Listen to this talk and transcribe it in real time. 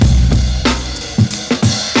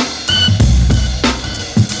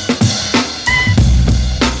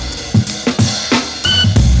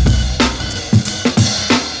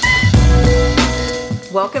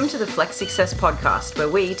the Flex Success podcast, where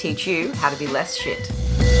we teach you how to be less shit.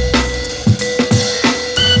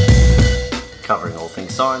 Covering all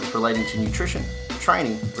things science relating to nutrition,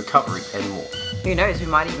 training, recovery, and more. Who knows, we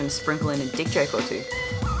might even sprinkle in a dick joke or two.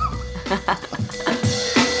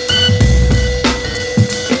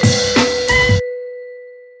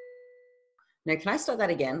 No, can I start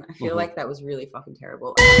that again? I feel like that was really fucking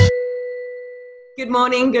terrible. Good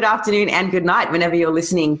morning, good afternoon, and good night whenever you're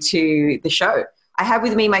listening to the show. I have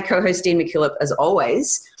with me my co-host, Dean McKillop, as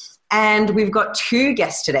always. And we've got two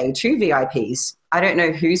guests today, two VIPs. I don't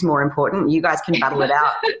know who's more important. You guys can battle it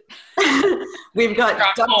out. We've got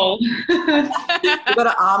we've got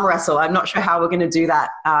an arm wrestle. I'm not sure how we're going to do that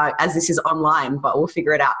as this is online, but we'll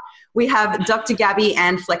figure it out. We have Dr. Gabby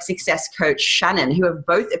and Flex Success coach Shannon, who have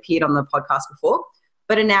both appeared on the podcast before,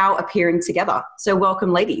 but are now appearing together. So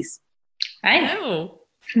welcome, ladies. Hi.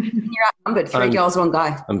 You're outnumbered, three girls, one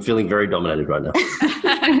guy. I'm feeling very dominated right now.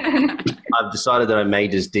 I've decided that I may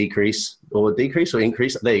just decrease or increase.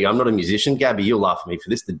 There you go. I'm not a musician. Gabby, you'll laugh at me for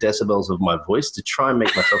this. The decibels of my voice to try and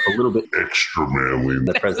make myself a little bit extra manly in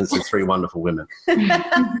the presence of three wonderful women.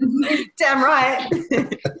 Damn right.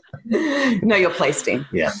 Know your place, Dean.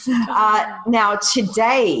 Yeah. Now,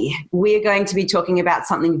 today we're going to be talking about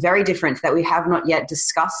something very different that we have not yet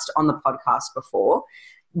discussed on the podcast before.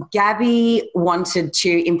 Gabby wanted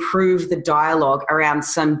to improve the dialogue around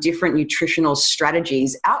some different nutritional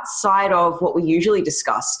strategies outside of what we usually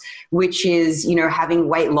discuss, which is, having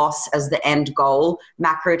weight loss as the end goal,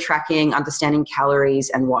 macro tracking, understanding calories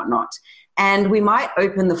and whatnot. And we might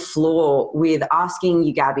open the floor with asking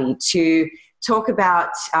you, Gabby, to talk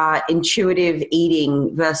about intuitive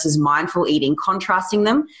eating versus mindful eating, contrasting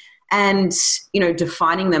them and,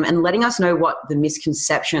 defining them and letting us know what the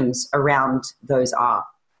misconceptions around those are.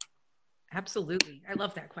 Absolutely. I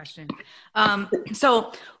love that question.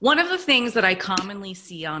 So one of the things that I commonly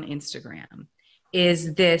see on Instagram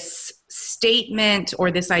is this statement or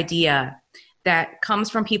this idea that comes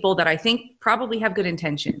from people that I think probably have good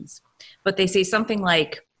intentions, but they say something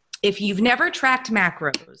like, if you've never tracked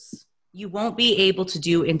macros, you won't be able to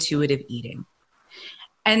do intuitive eating.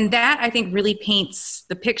 And that, I think, really paints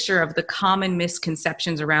the picture of the common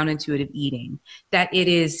misconceptions around intuitive eating, that it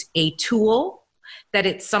is a tool, that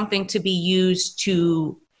it's something to be used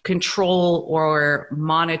to control or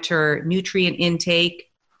monitor nutrient intake,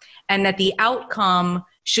 and that the outcome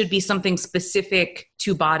should be something specific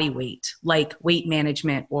to body weight, like weight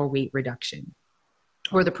management or weight reduction,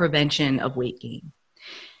 or the prevention of weight gain.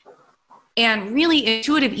 And really,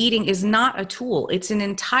 intuitive eating is not a tool. It's an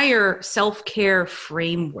entire self-care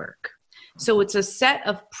framework. So it's a set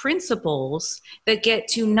of principles that get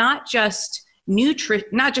to not just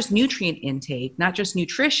nutrient intake, not just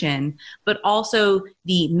nutrition, but also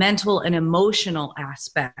the mental and emotional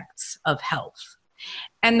aspects of health.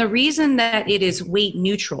 And the reason that it is weight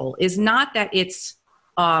neutral is not that it's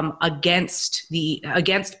against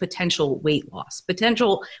potential weight loss.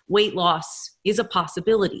 Potential weight loss is a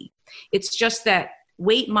possibility. It's just that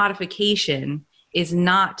weight modification is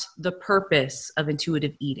not the purpose of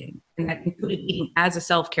intuitive eating. And that intuitive eating as a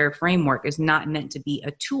self-care framework is not meant to be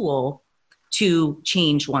a tool to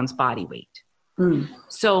change one's body weight.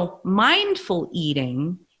 So mindful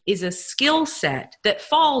eating is a skill set that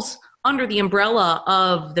falls under the umbrella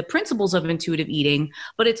of the principles of intuitive eating,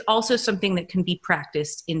 but it's also something that can be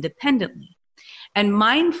practiced independently. And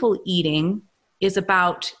mindful eating is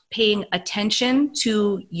about paying attention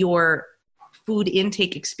to your food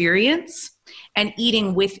intake experience and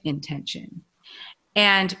eating with intention,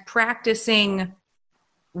 and practicing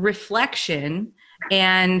reflection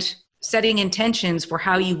and setting intentions for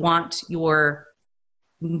how you want your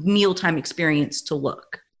mealtime experience to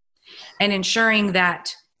look, and ensuring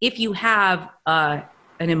that if you have an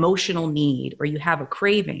emotional need or you have a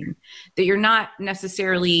craving, that you're not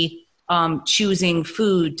necessarily choosing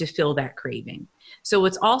food to fill that craving. So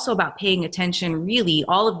it's also about paying attention. Really,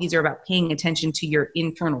 all of these are about paying attention to your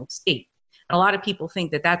internal state. And a lot of people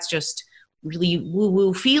think that that's just really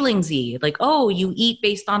woo-woo feelingsy, like, oh, you eat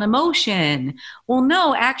based on emotion. Well,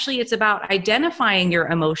 no, actually it's about identifying your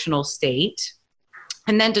emotional state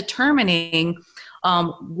and then determining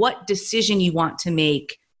what decision you want to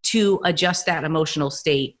make to adjust that emotional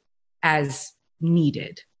state as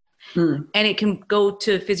needed. And it can go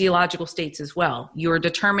to physiological states as well. You're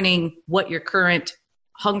determining what your current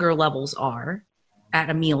hunger levels are at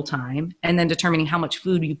a mealtime, and then determining how much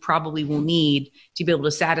food you probably will need to be able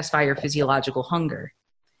to satisfy your physiological hunger.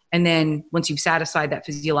 And then once you've satisfied that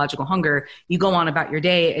physiological hunger, you go on about your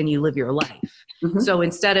day and you live your life. So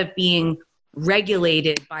instead of being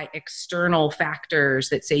regulated by external factors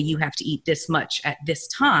that say you have to eat this much at this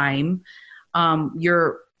time,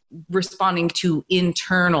 you're responding to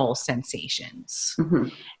internal sensations. Mm-hmm.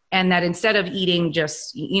 And that instead of eating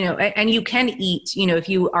just, and you can eat, if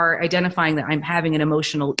you are identifying that I'm having an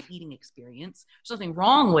emotional eating experience, there's nothing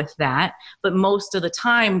wrong with that. But most of the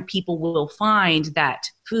time, people will find that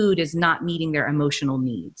food is not meeting their emotional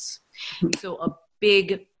needs. So a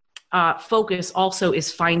big focus also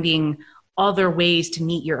is finding other ways to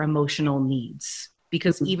meet your emotional needs.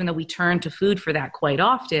 Because even though we turn to food for that quite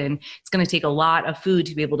often, it's going to take a lot of food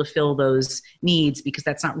to be able to fill those needs, because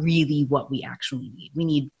that's not really what we actually need. We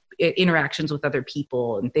need interactions with other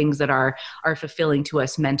people and things that are fulfilling to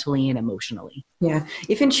us mentally and emotionally. Yeah.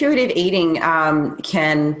 If intuitive eating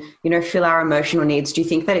can, fill our emotional needs, do you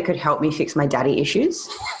think that it could help me fix my daddy issues?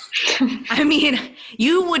 I mean,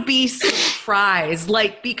 you would be surprised,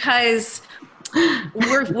 because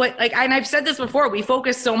and I've said this before, we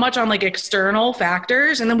focus so much on external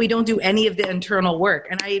factors, and then we don't do any of the internal work.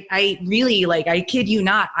 And I really, I kid you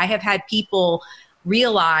not, I have had people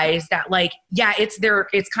realize that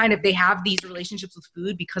it's kind of, they have these relationships with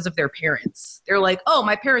food because of their parents. They're like, oh,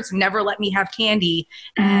 my parents never let me have candy,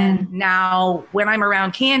 and now when I'm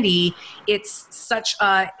around candy, it's such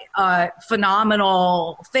a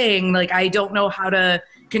phenomenal thing. I don't know how to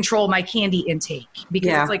control my candy intake,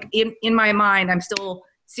 because it's in my mind, I'm still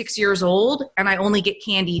 6 years old and I only get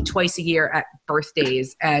candy twice a year at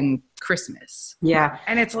birthdays and Christmas. Yeah.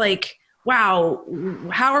 And it's wow,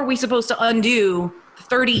 how are we supposed to undo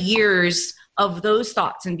 30 years of those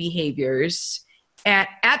thoughts and behaviors at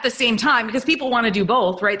the same time? Because people want to do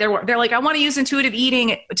both, right? They're like, I want to use intuitive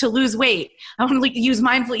eating to lose weight. I want to use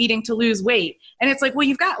mindful eating to lose weight. And it's well,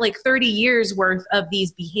 you've got 30 years worth of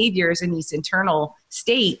these behaviors and these internal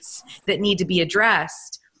states that need to be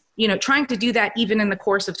addressed. Trying to do that even in the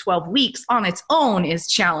course of 12 weeks on its own is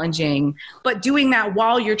challenging, but doing that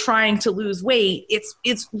while you're trying to lose weight,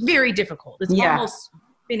 it's very difficult. It's almost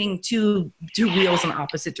spinning two wheels in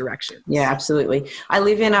opposite directions. Yeah, absolutely. I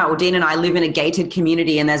live in, Dean and I live in a gated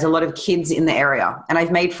community, and there's a lot of kids in the area. And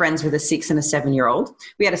I've made friends with a 6 and a 7-year-old.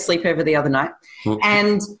 We had a sleepover the other night,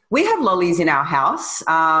 and we have lollies in our house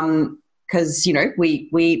because, we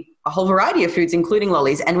eat a whole variety of foods, including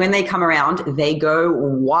lollies. And when they come around, they go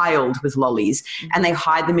wild with lollies, and they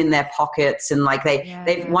hide them in their pockets. And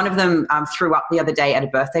one of them threw up the other day at a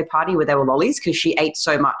birthday party where there were lollies because she ate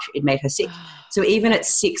so much it made her sick. So even at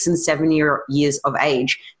 6 and 7 years of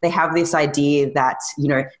age, they have this idea that,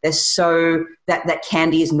 they're so that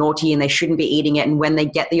candy is naughty and they shouldn't be eating it. And when they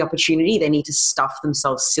get the opportunity, they need to stuff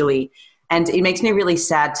themselves silly. And it makes me really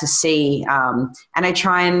sad to see. And I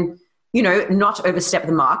try and, not overstep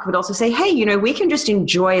the mark, but also say, hey, we can just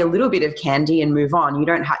enjoy a little bit of candy and move on. You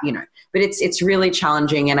don't have, but it's really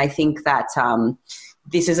challenging. And I think that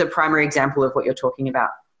this is a primary example of what you're talking about.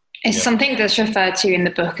 It's something that's referred to in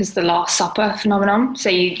the book as the Last Supper phenomenon. So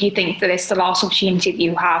you think that it's the last opportunity that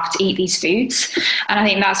you have to eat these foods. And I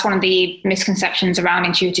think that's one of the misconceptions around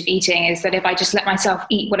intuitive eating, is that if I just let myself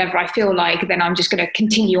eat whatever I feel like, then I'm just going to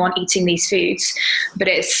continue on eating these foods. But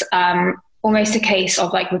it's almost a case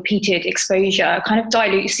of repeated exposure kind of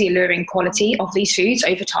dilutes the alluring quality of these foods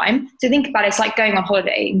over time. So think about it, it's like going on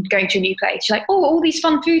holiday and going to a new place. You're like, oh, all these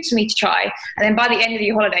fun foods for me to try. And then by the end of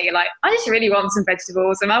your holiday, you're like, I just really want some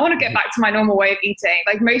vegetables and I want to get back to my normal way of eating.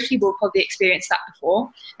 Most people will probably experience that before.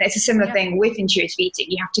 And it's a similar thing with intuitive eating.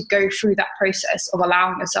 You have to go through that process of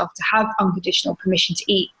allowing yourself to have unconditional permission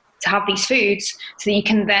to eat, to have these foods, so that you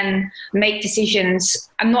can then make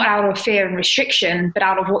decisions, and not out of fear and restriction, but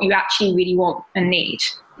out of what you actually really want and need.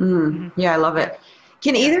 Yeah, I love it.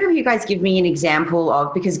 Can either of you guys give me an example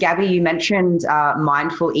of, because Gabby, you mentioned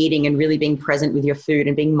mindful eating and really being present with your food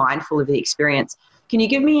and being mindful of the experience. Can you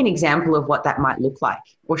give me an example of what that might look like?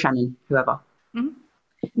 Or Shannon, whoever.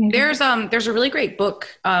 There's a really great book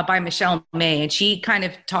by Michelle May, and she kind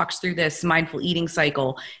of talks through this mindful eating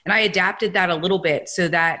cycle. And I adapted that a little bit so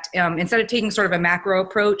that instead of taking sort of a macro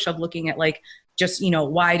approach of looking at just,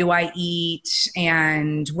 why do I eat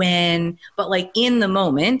and when, but in the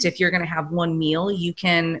moment, if you're going to have one meal, you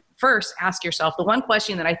can first ask yourself the one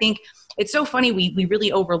question that I think it's so funny. We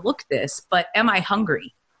really overlook this, but am I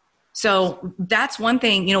hungry? So that's one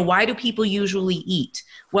thing, why do people usually eat?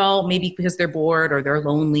 Well, maybe because they're bored or they're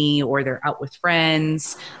lonely or they're out with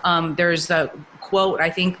friends. There's a quote, I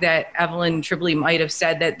think that Evelyn Tribbley might have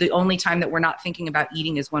said, that the only time that we're not thinking about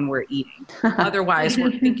eating is when we're eating. Otherwise,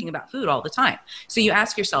 we're thinking about food all the time. So you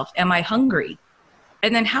ask yourself, am I hungry?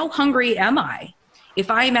 And then how hungry am I? If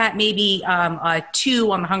I'm at maybe a 2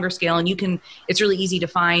 on the hunger scale, and it's really easy to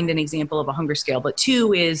find an example of a hunger scale, but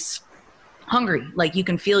 2 is hungry. Like you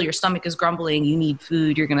can feel your stomach is grumbling, you need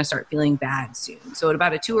food, you're going to start feeling bad soon. So at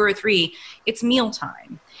about a 2 or a 3, it's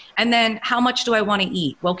mealtime. And then how much do I want to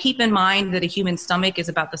eat? Well, keep in mind that a human stomach is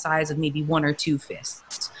about the size of maybe 1 or 2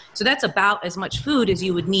 fists. So that's about as much food as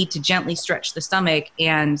you would need to gently stretch the stomach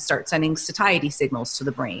and start sending satiety signals to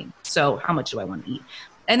the brain. So how much do I want to eat?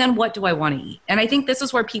 And then what do I want to eat? And I think this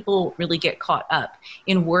is where people really get caught up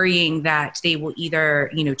in worrying that they will either,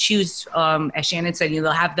 choose, as Shannon said,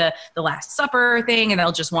 they'll have the Last Supper thing and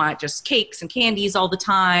they'll just want just cakes and candies all the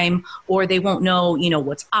time, or they won't know,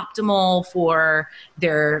 what's optimal for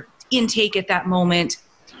their intake at that moment.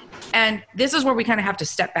 And this is where we kind of have to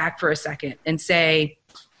step back for a second and say,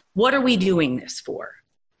 what are we doing this for?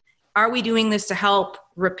 Are we doing this to help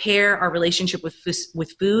repair our relationship with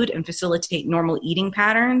food and facilitate normal eating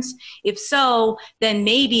patterns? If so, then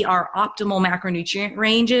maybe our optimal macronutrient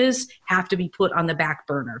ranges have to be put on the back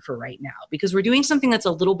burner for right now, because we're doing something that's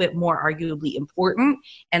a little bit more arguably important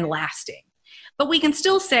and lasting. But we can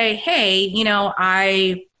still say, hey,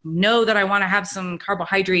 I know that I want to have some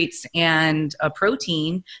carbohydrates and a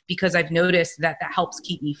protein because I've noticed that helps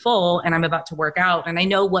keep me full and I'm about to work out. And I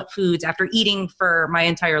know what foods, after eating for my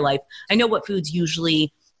entire life, I know what foods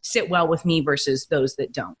usually sit well with me versus those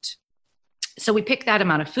that don't. So we pick that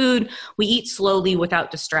amount of food. We eat slowly without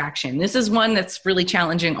distraction. This is one that's really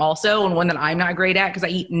challenging also, and one that I'm not great at because I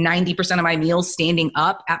eat 90% of my meals standing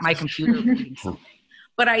up at my computer.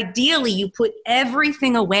 But ideally, you put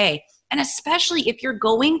everything away. And especially if you're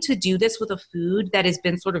going to do this with a food that has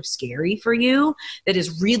been sort of scary for you, that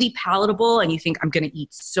is really palatable, and you think, I'm going to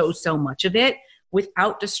eat so much of it,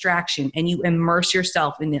 without distraction, and you immerse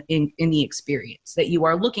yourself in the experience, that you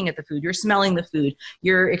are looking at the food, you're smelling the food,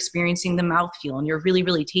 you're experiencing the mouthfeel, and you're really,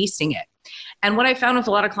 really tasting it. And what I found with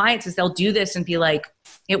a lot of clients is they'll do this and be like,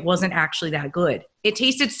 it wasn't actually that good. It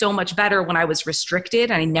tasted so much better when I was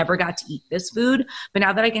restricted and I never got to eat this food. But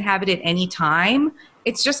now that I can have it at any time,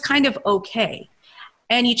 it's just kind of okay.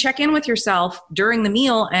 And you check in with yourself during the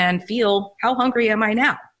meal and feel, how hungry am I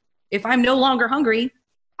now? If I'm no longer hungry,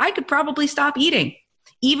 I could probably stop eating,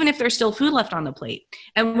 even if there's still food left on the plate.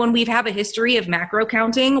 And when we have a history of macro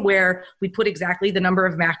counting where we put exactly the number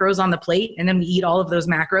of macros on the plate and then we eat all of those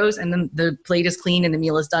macros and then the plate is clean and the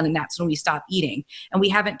meal is done and that's when we stop eating, and we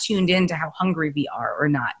haven't tuned into how hungry we are or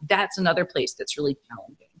not, that's another place that's really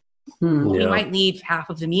challenging. We might leave half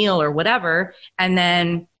of the meal or whatever, and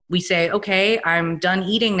then we say, okay, I'm done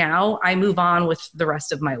eating now. I move on with the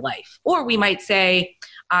rest of my life. Or we might say,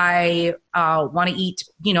 I want to eat,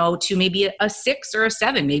 to maybe a 6 or a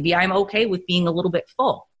 7. Maybe I'm okay with being a little bit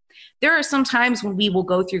full. There are some times when we will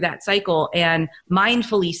go through that cycle and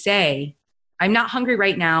mindfully say, I'm not hungry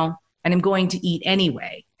right now and I'm going to eat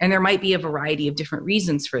anyway. And there might be a variety of different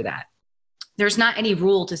reasons for that. There's not any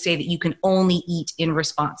rule to say that you can only eat in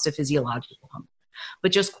response to physiological hunger.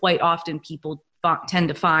 But just quite often people tend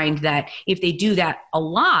to find that if they do that a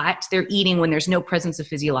lot, they're eating when there's no presence of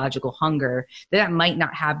physiological hunger, that might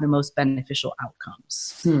not have the most beneficial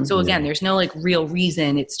outcomes. So again, there's no real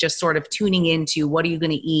reason. It's just sort of tuning into what are you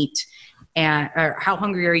going to eat, or how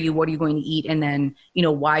hungry are you? What are you going to eat? And then,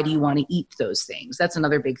 why do you want to eat those things? That's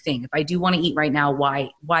another big thing. If I do want to eat right now,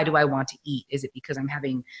 why do I want to eat? Is it because I'm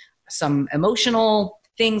having some emotional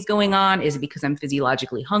things going on? Is it because I'm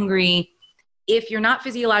physiologically hungry? If you're not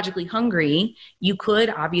physiologically hungry, you could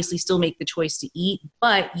obviously still make the choice to eat,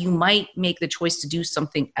 but you might make the choice to do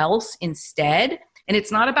something else instead. And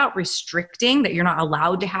it's not about restricting that you're not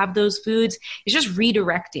allowed to have those foods. It's just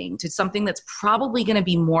redirecting to something that's probably going to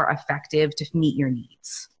be more effective to meet your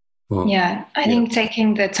needs. Yeah, I think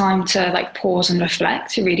taking the time to pause and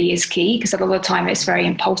reflect really is key, because a lot of the time it's very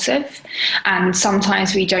impulsive, and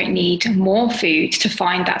sometimes we don't need more food to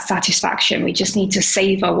find that satisfaction. We just need to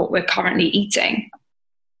savor what we're currently eating.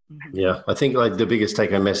 Yeah, I think the biggest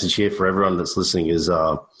take-home message here for everyone that's listening is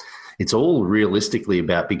it's all realistically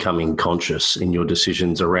about becoming conscious in your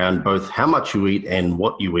decisions around both how much you eat and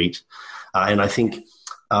what you eat. And I think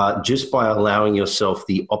just by allowing yourself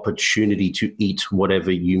the opportunity to eat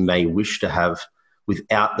whatever you may wish to have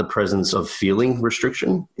without the presence of feeling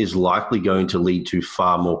restriction is likely going to lead to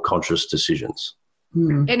far more conscious decisions.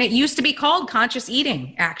 And it used to be called conscious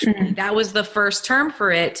eating, actually. That was the first term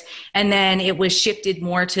for it. And then it was shifted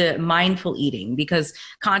more to mindful eating, because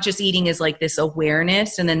conscious eating is this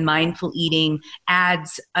awareness, and then mindful eating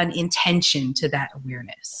adds an intention to that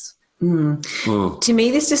awareness. To me,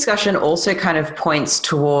 this discussion also kind of points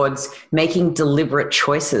towards making deliberate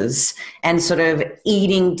choices and sort of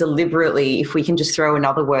eating deliberately, if we can just throw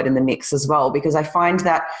another word in the mix as well, because I find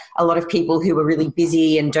that a lot of people who are really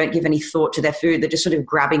busy and don't give any thought to their food, they're just sort of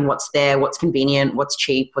grabbing what's there, what's convenient, what's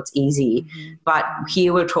cheap, what's easy. But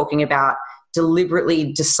here we're talking about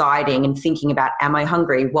deliberately deciding and thinking about, am I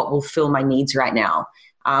hungry? What will fill my needs right now?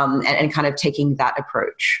 And kind of taking that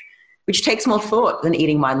approach, which takes more thought than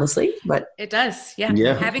eating mindlessly. But it does.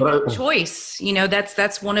 Yeah. Having a choice,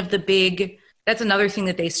 that's one of the big, that's another thing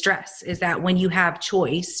that they stress, is that when you have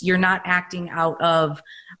choice, you're not acting out of,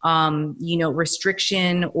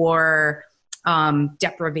 restriction or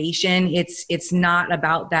deprivation. It's not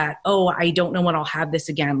about that, oh, I don't know when I'll have this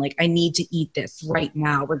again. Like, I need to eat this right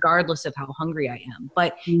now, regardless of how hungry I am.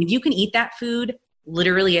 But if you can eat that food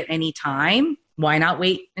literally at any time, why not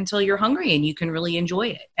wait until you're hungry and you can really enjoy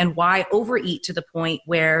it? And why overeat to the point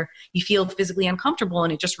where you feel physically uncomfortable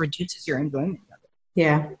and it just reduces your enjoyment of it?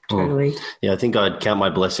 Yeah, totally. Yeah, I think I'd count my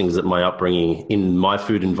blessings that my upbringing in my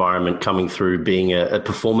food environment, coming through being a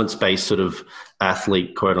performance-based sort of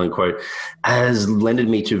athlete, quote unquote, has lended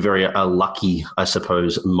me to a lucky, I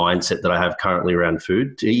suppose, mindset that I have currently around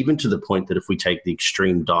food, even to the point that if we take the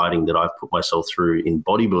extreme dieting that I've put myself through in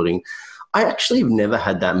bodybuilding, I actually have never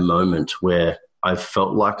had that moment where I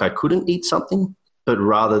felt like I couldn't eat something, but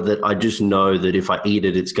rather that I just know that if I eat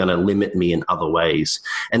it, it's going to limit me in other ways.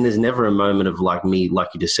 And there's never a moment of like me, like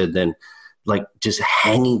you just said then, like just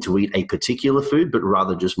hanging to eat a particular food, but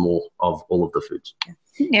rather just more of all of the foods.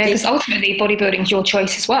 Yeah, because ultimately bodybuilding is your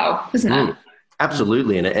choice as well, isn't it?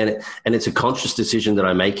 Absolutely. And it's a conscious decision that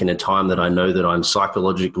I make in a time that I know that I'm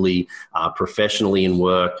psychologically, professionally in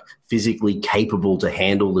work, physically capable to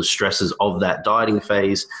handle the stresses of that dieting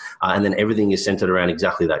phase. And then everything is centered around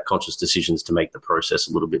exactly that, conscious decisions to make the process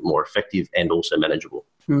a little bit more effective and also manageable.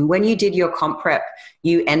 When you did your comp prep,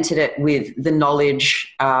 you entered it with the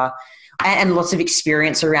knowledge and lots of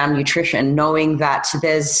experience around nutrition, knowing that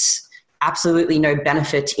there's absolutely no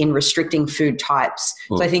benefit in restricting food types.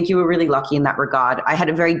 So I think you were really lucky in that regard. I had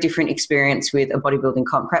a very different experience with a bodybuilding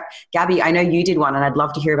comp prep. Gabby, I know you did one, and I'd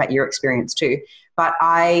love to hear about your experience too. But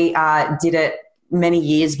I did it many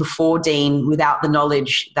years before Dean without the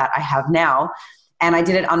knowledge that I have now. And I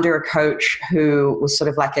did it under a coach who was sort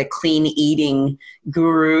of like a clean eating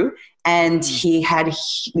guru. And he had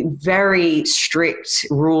very strict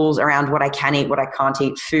rules around what I can eat, what I can't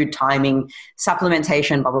eat, food timing,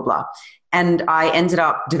 supplementation, blah, blah, blah. And I ended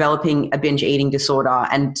up developing a binge eating disorder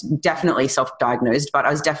and definitely self-diagnosed, but I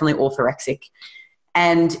was definitely orthorexic.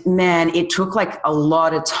 And man, it took like a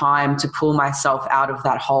lot of time to pull myself out of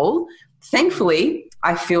that hole. Thankfully,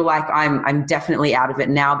 I feel like I'm definitely out of it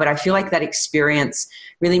now, but I feel like that experience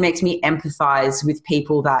really makes me empathize with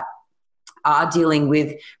people that are dealing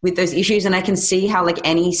with those issues. And I can see how like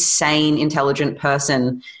any sane, intelligent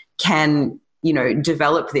person can,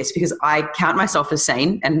 develop this, because I count myself as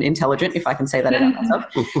sane and intelligent, if I can say that about myself.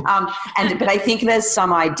 But I think there's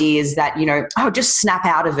some ideas that, just snap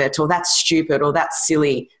out of it, or that's stupid, or that's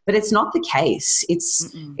silly, but it's not the case.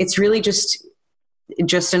 It's really just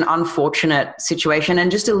an unfortunate situation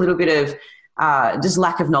and just a little bit of just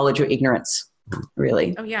lack of knowledge or ignorance,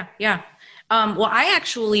 really. Oh yeah. Yeah. Well, I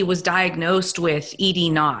actually was diagnosed with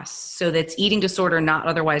ED-NOS, so that's eating disorder not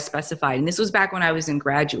otherwise specified. And this was back when I was in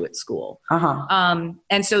graduate school.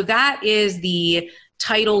 And so that is the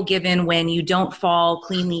title given when you don't fall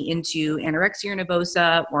cleanly into anorexia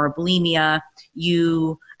nervosa or bulimia.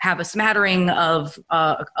 You have a smattering of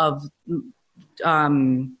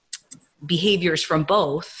behaviors from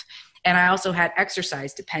both. And I also had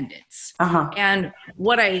exercise dependence. And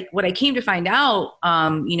what I came to find out,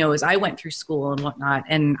 as I went through school and whatnot,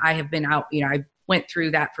 and I have been out, I went through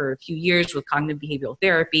that for a few years with cognitive behavioral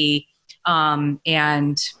therapy.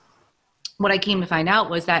 And what I came to find out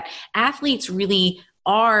was that athletes really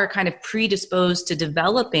are kind of predisposed to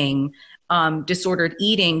developing disordered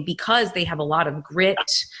eating because they have a lot of grit.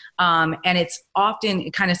 And it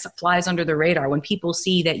kind of flies under the radar. When people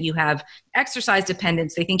see that you have exercise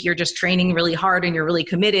dependence, they think you're just training really hard and you're really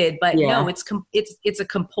committed, but no, it's a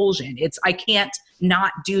compulsion. I can't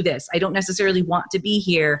not do this. I don't necessarily want to be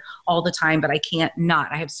here all the time, but I can't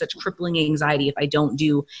not. I have such crippling anxiety if I don't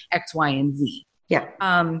do X, Y, and Z.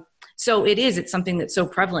 Yeah. So it's something that's so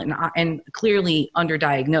prevalent and clearly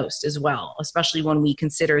underdiagnosed as well, especially when we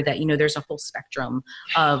consider that, there's a whole spectrum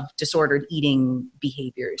of disordered eating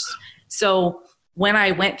behaviors. So when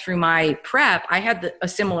I went through my prep, I had a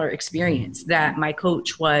similar experience that my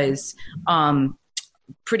coach was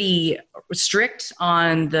pretty strict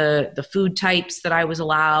on the food types that I was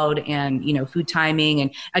allowed and, food timing.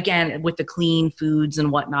 And again, with the clean foods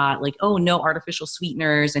and whatnot, like, oh, no artificial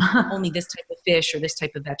sweeteners and only this type of fish or this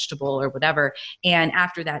type of vegetable or whatever. And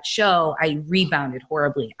after that show, I rebounded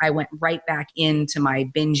horribly. I went right back into my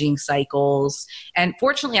binging cycles. And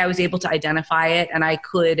fortunately, I was able to identify it, and I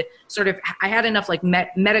could I had enough like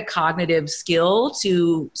metacognitive skill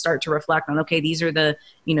to start to reflect on, okay, these are the,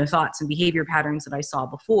 thoughts and behavior patterns that I saw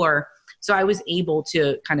before. So I was able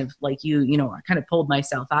to kind of like I kind of pulled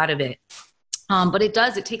myself out of it. But it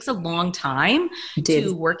takes a long time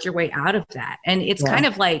to work your way out of that. And it's kind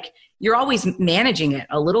of like, you're always managing it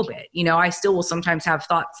a little bit. I still will sometimes have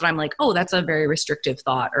thoughts that I'm like, oh, that's a very restrictive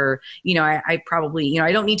thought. Or, I probably,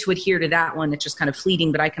 I don't need to adhere to that one. It's just kind of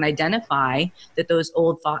fleeting, but I can identify that those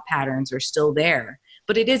old thought patterns are still there.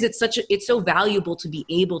 But it's so valuable to be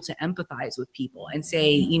able to empathize with people and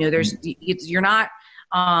say, you're not,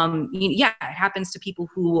 it happens to people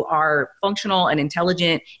who are functional and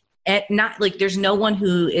intelligent. And not like there's no one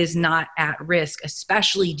who is not at risk,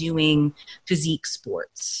 especially doing physique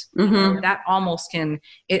sports. That almost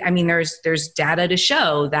there's data to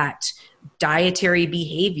show that dietary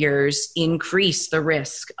behaviors increase the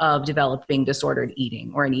risk of developing disordered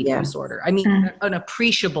eating or an eating disorder. An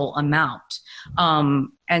appreciable amount.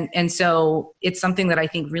 And so it's something that I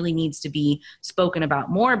think really needs to be spoken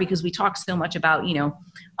about more, because we talk so much about,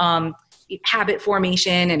 habit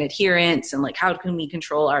formation and adherence, and like, how can we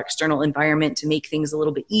control our external environment to make things a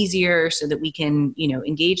little bit easier so that we can,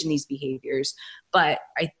 engage in these behaviors. But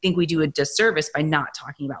I think we do a disservice by not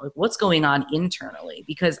talking about like what's going on internally,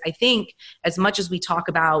 because I think as much as we talk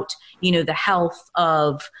about, the health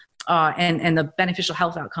of and the beneficial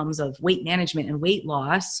health outcomes of weight management and weight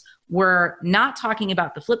loss, we're not talking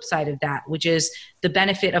about the flip side of that, which is the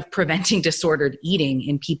benefit of preventing disordered eating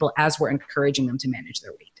in people as we're encouraging them to manage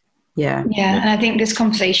their weight. Yeah. And I think this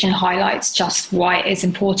conversation highlights just why it is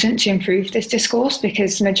important to improve this discourse,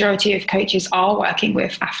 because the majority of coaches are working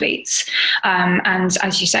with athletes. And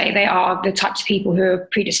as you say, they are the types of people who are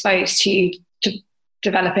predisposed to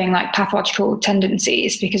developing like pathological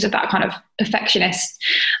tendencies because of that kind of perfectionist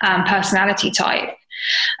personality type.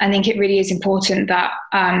 I think it really is important that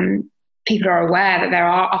people are aware that there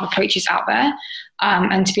are other approaches out there,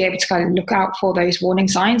 and to be able to kind of look out for those warning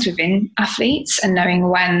signs within athletes, and knowing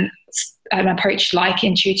when an approach like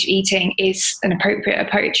intuitive eating is an appropriate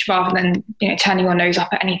approach, rather than turning your nose up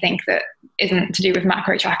at anything that isn't to do with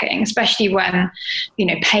macro tracking, especially when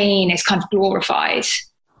pain is kind of glorified.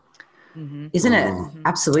 Isn't it?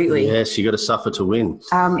 Absolutely. Yes, you got to suffer to win.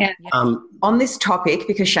 On this topic,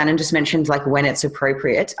 because Shannon just mentioned like when it's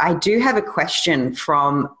appropriate, I do have a question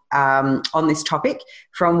from on this topic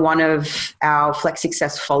from one of our Flex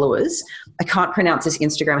Success followers. I can't pronounce this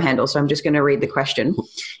Instagram handle, so I'm just going to read the question.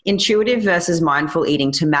 Intuitive versus mindful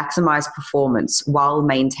eating to maximize performance while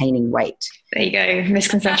maintaining weight. There you go.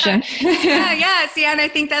 Misconception. Yeah. See, and I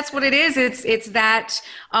think that's what it is. It's that,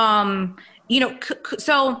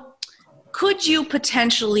 so could you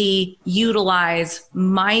potentially utilize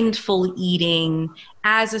mindful eating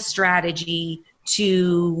as a strategy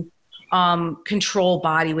to control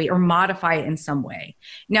body weight or modify it in some way?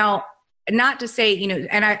 Now, not to say,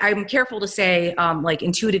 and I'm careful to say like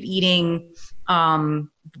intuitive eating,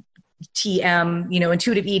 TM,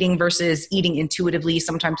 intuitive eating versus eating intuitively.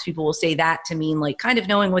 Sometimes people will say that to mean like kind of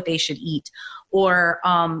knowing what they should eat, or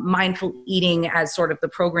mindful eating as sort of the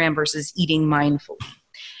program versus eating mindfully.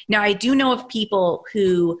 Now, I do know of people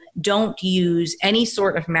who don't use any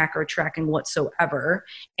sort of macro tracking whatsoever,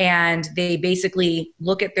 and they basically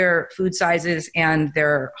look at their food sizes and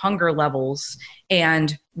their hunger levels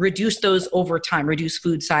and reduce those over time, reduce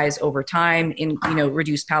food size over time,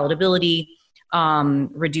 reduce palatability,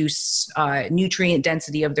 reduce nutrient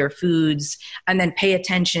density of their foods, and then pay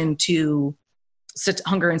attention to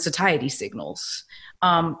hunger and satiety signals.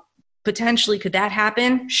 Potentially, could that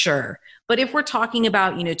happen? Sure. But if we're talking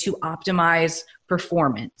about, to optimize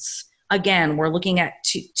performance, again, we're looking at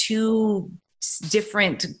two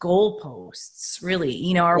different goalposts,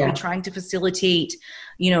 really. Are we trying to facilitate,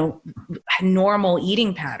 normal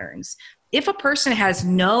eating patterns? If a person has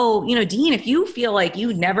no, Dean, if you feel like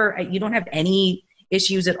you don't have any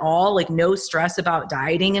issues at all, like no stress about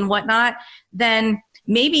dieting and whatnot, then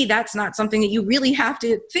maybe that's not something that you really have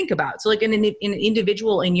to think about. So like an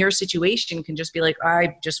individual in your situation can just be like,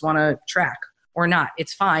 I just want to track or not.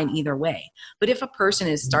 It's fine either way. But if a person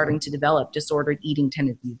is starting to develop disordered eating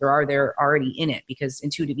tendencies, they're already in it because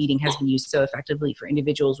intuitive eating has been used so effectively for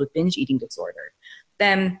individuals with binge eating disorder,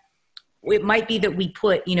 then it might be that we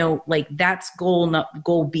put, like that's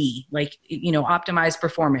goal B, like, optimize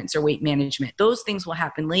performance or weight management. Those things will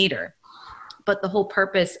happen later. But the whole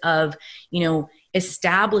purpose of,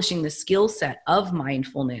 establishing the skill set of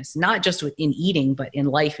mindfulness, not just within eating, but in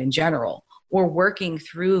life in general, or working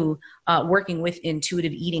with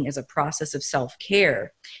intuitive eating as a process of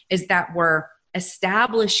self-care, is that we're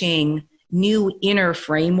establishing new inner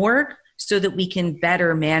framework so that we can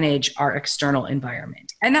better manage our external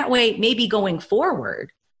environment. And that way, maybe going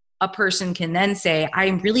forward, a person can then say,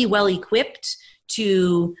 I'm really well equipped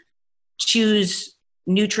to choose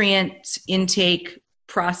nutrient intake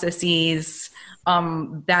processes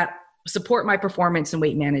that support my performance and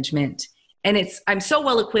weight management. And I'm so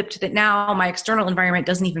well equipped that now my external environment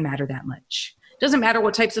doesn't even matter that much. It doesn't matter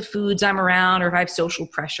what types of foods I'm around or if I have social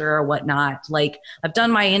pressure or whatnot. Like, I've done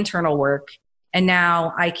my internal work and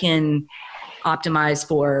now I can optimize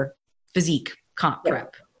for physique comp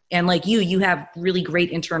prep. And like you have really great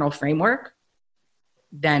internal framework,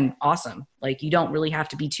 then awesome. Like, you don't really have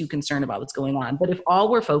to be too concerned about what's going on. But if all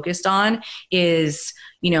we're focused on is,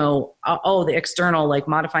 the external, like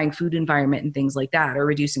modifying food environment and things like that, or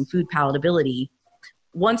reducing food palatability,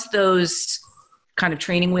 once those kind of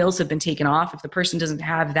training wheels have been taken off, if the person doesn't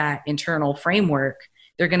have that internal framework,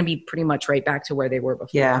 they're going to be pretty much right back to where they were before.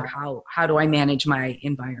 Yeah. How do I manage my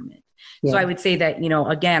environment? Yeah. So I would say that,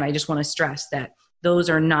 again, I just want to stress that those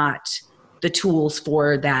are not the tools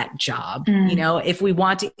for that job. If we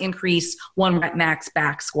want to increase 1 rep max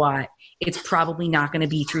back squat, it's probably not going to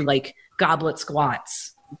be through like goblet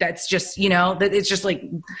squats. That's just, it's just like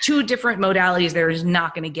 2 different modalities. There is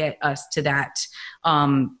not going to get us to that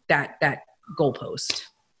goalpost.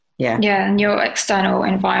 Yeah, and your external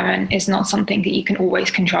environment is not something that you can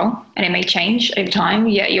always control, and it may change over time.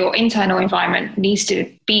 Yet your internal environment needs to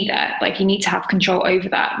be there. Like, you need to have control over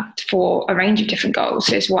that for a range of different goals.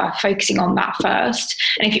 So it's worth focusing on that first.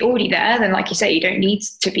 And if you're already there, then like you say, you don't need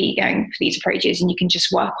to be going for these approaches, and you can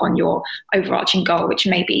just work on your overarching goal, which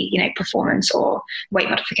may be, performance or weight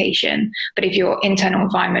modification. But if your internal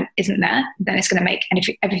environment isn't there, then it's going to make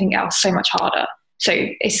everything else so much harder. So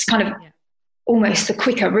it's kind of almost the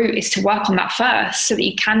quicker route is to work on that first so that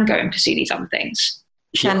you can go and pursue these other things.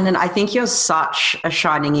 Shannon, I think you're such a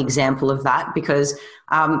shining example of that, because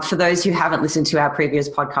for those who haven't listened to our previous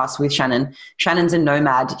podcast with Shannon's a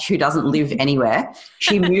nomad who doesn't live anywhere.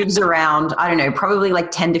 She moves around, I don't know, probably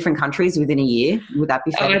like 10 different countries within a year. Would that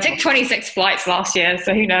be fair? I took 26 flights last year,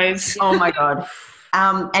 so who knows? Oh my God.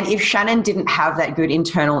 And if Shannon didn't have that good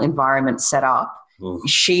internal environment set up,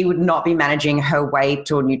 she would not be managing her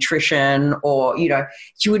weight or nutrition, or,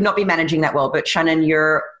 she would not be managing that well. But Shannon,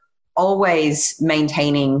 you're always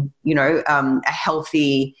maintaining, a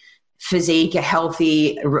healthy physique, a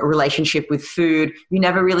healthy relationship with food. You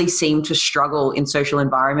never really seem to struggle in social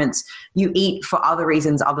environments. You eat for other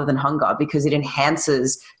reasons other than hunger, because it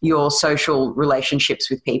enhances your social relationships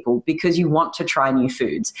with people, because you want to try new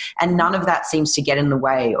foods. And none of that seems to get in the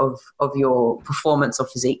way of your performance or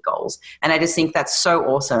physique goals. And I just think that's so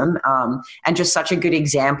awesome, and just such a good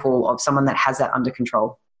example of someone that has that under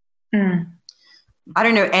control. I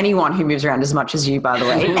don't know anyone who moves around as much as you, by the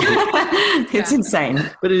way. It's insane.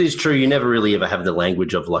 But it is true. You never really ever have the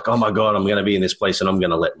language of like, oh my God, I'm going to be in this place and I'm going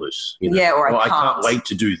to let loose. Yeah, or I can't wait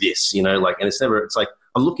to do this, and it's like,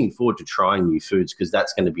 I'm looking forward to trying new foods because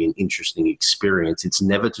that's going to be an interesting experience. It's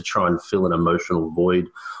never to try and fill an emotional void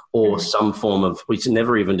or some form of, it's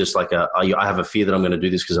never even just like I have a fear that I'm going to do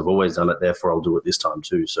this because I've always done it, therefore I'll do it this time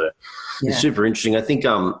too. So it's super interesting. I think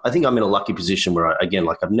I'm in a lucky position where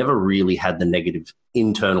I've never really had the negative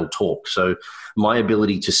internal talk. So my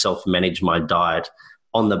ability to self-manage my diet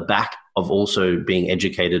on the back of also being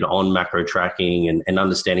educated on macro tracking and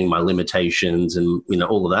understanding my limitations and,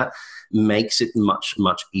 all of that makes it much,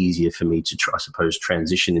 much easier for me to try, I suppose,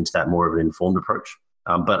 transition into that more of an informed approach.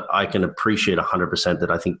 But I can appreciate 100%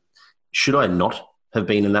 that I think, should I not have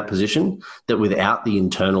been in that position, that without the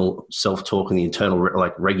internal self-talk and the internal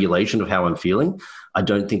regulation of how I'm feeling, I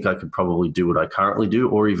don't think I could probably do what I currently do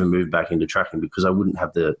or even move back into tracking, because I wouldn't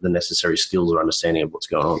have the necessary skills or understanding of what's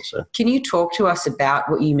going on. So, can you talk to us about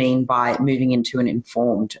what you mean by moving into an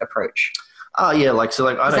informed approach?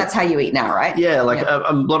 That's how you eat now, right? Yeah,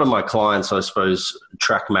 a lot of my clients, I suppose,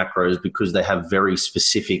 track macros because they have very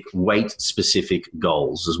specific weight-specific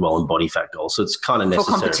goals as well and body fat goals. So it's kind of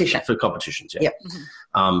necessary for competitions. Yeah.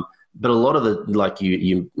 Yep. But a lot of the,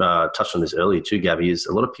 you touched on this earlier too, Gabby, is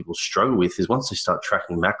a lot of people struggle with is once they start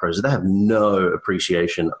tracking macros, they have no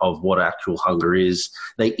appreciation of what actual hunger is.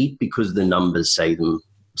 They eat because the numbers say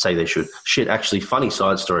they should. Shit, actually, funny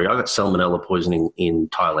side story. I got salmonella poisoning in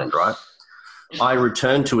Thailand, right? I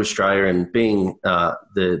returned to Australia, and being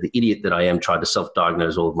the idiot that I am, tried to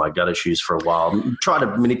self-diagnose all of my gut issues for a while, try to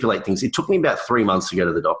manipulate things. It took me about 3 months to go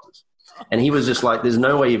to the doctors. And he was just like, there's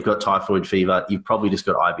no way you've got typhoid fever. You've probably just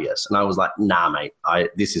got IBS. And I was like, nah, mate,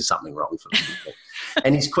 this is something wrong for me.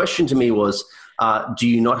 And his question to me was, do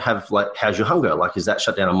you not have, like, how's your hunger? Like, is that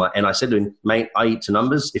shut down? And I said to him, mate, I eat to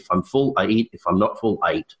numbers. If I'm full, I eat. If I'm not full,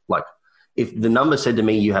 I eat. Like, if the number said to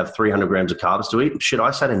me, you have 300 grams of carbs to eat, shit,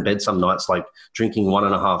 I sat in bed some nights, like, drinking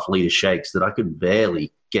 1.5 liter shakes that I could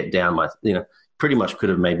barely get down my, pretty much could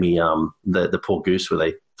have made me the poor goose where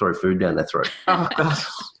they throw food down their throat. Oh, God.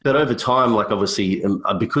 But over time, like, obviously,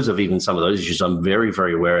 because of even some of those issues, I'm very,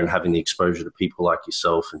 very aware, and having the exposure to people like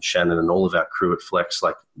yourself and Shannon and all of our crew at Flex,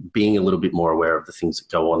 like, being a little bit more aware of the things that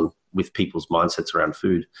go on with people's mindsets around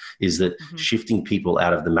food, is that shifting people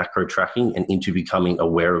out of the macro tracking and into becoming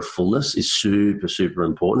aware of fullness is super, super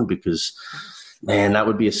important, because, man, that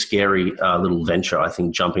would be a scary little venture, I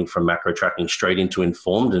think, jumping from macro tracking straight into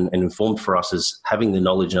informed. And informed for us is having the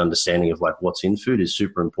knowledge and understanding of, like, what's in food is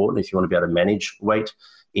super important if you want to be able to manage weight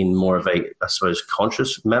in more of a, I suppose,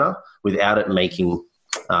 conscious manner, without it making,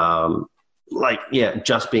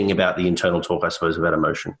 just being about the internal talk, I suppose, about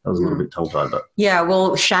emotion. That was a little bit tongue-tied, but. Yeah,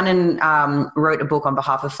 well, Shannon wrote a book on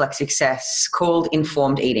behalf of Flex Success called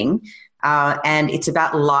Informed Eating, and it's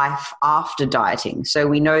about life after dieting. So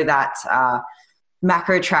we know that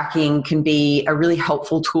macro tracking can be a really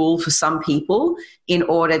helpful tool for some people in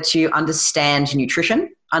order to understand nutrition,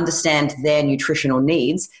 understand their nutritional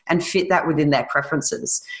needs, and fit that within their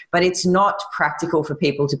preferences. But it's not practical for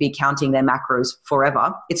people to be counting their macros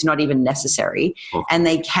forever. It's not even necessary. And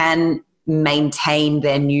they can maintain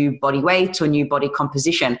their new body weight or new body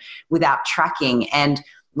composition without tracking. And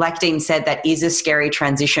like Dean said, that is a scary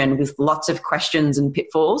transition with lots of questions and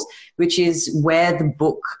pitfalls, which is where the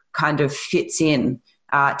book kind of fits in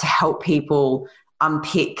to help people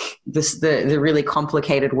unpick the really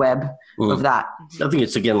complicated web of that. I think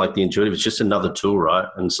it's, again, like the intuitive, it's just another tool, right?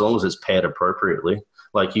 And as long as it's paired appropriately,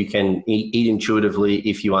 like, you can eat intuitively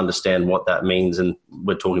if you understand what that means. And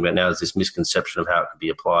we're talking about now is this misconception of how it could be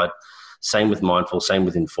applied. Same with mindful, same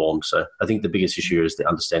with informed. So I think the biggest issue is the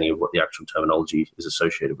understanding of what the actual terminology is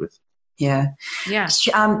associated with. Yeah.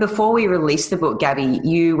 Before we release the book, Gabby,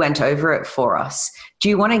 you went over it for us. Do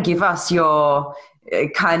you want to give us your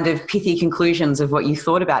kind of pithy conclusions of what you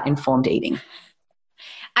thought about informed eating?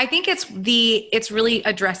 I think it's really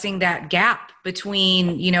addressing that gap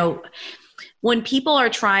between, when people are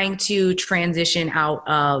trying to transition out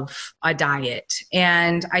of a diet.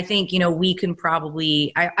 And I think, we can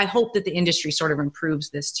probably, I hope that the industry sort of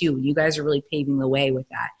improves this too. You guys are really paving the way with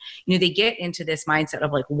that. They get into this mindset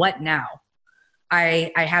of, like, what now?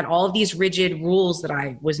 I had all of these rigid rules that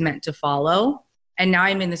I was meant to follow, and now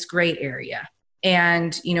I'm in this gray area.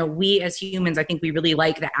 And, we as humans, I think we really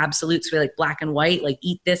like the absolutes. We like black and white, like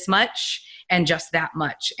eat this much and just that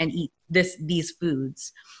much, and eat these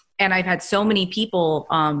foods. And I've had so many people,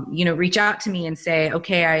 reach out to me and say,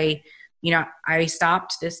 okay, I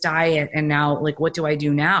stopped this diet, and now, like, what do I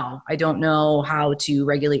do now? I don't know how to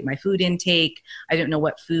regulate my food intake. I don't know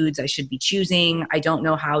what foods I should be choosing. I don't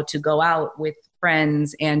know how to go out with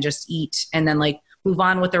friends and just eat and then, like, move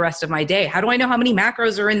on with the rest of my day. How do I know how many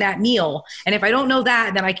macros are in that meal? And if I don't know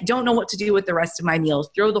that, then I don't know what to do with the rest of my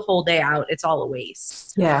meals. Throw the whole day out. It's all a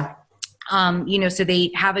waste. Yeah. So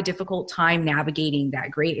they have a difficult time navigating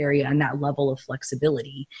that gray area and that level of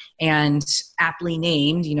flexibility. And aptly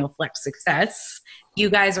named, Flex Success, you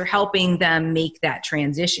guys are helping them make that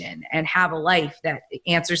transition and have a life that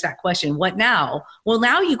answers that question. What now? Well,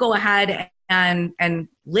 now you go ahead and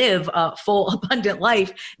live a full, abundant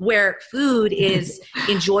life where food is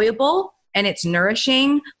enjoyable and it's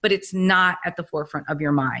nourishing, but it's not at the forefront of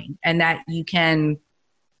your mind, and that you can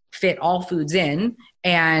fit all foods in,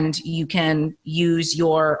 and you can use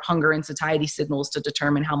your hunger and satiety signals to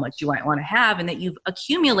determine how much you might want to have, and that you've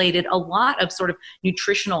accumulated a lot of sort of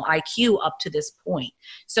nutritional IQ up to this point.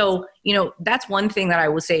 So, that's one thing that I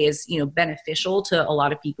will say is, beneficial to a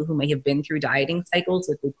lot of people who may have been through dieting cycles.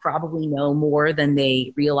 Like, they probably know more than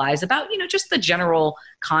they realize about, just the general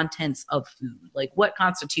contents of food, like what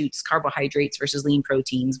constitutes carbohydrates versus lean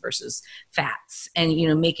proteins versus fats, and,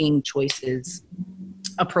 making choices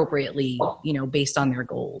appropriately, based on their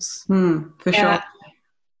goals. For sure.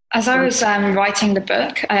 As I was writing the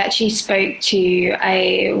book, I actually spoke to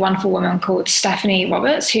a wonderful woman called Stephanie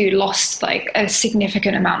Roberts, who lost like a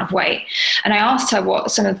significant amount of weight. And I asked her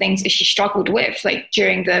what some of the things that she struggled with, like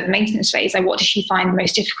during the maintenance phase, like what did she find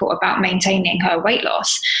most difficult about maintaining her weight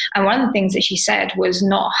loss? And one of the things that she said was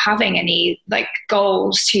not having any like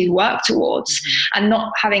goals to work towards, and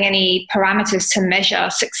not having any parameters to measure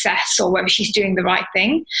success or whether she's doing the right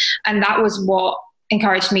thing. And that was what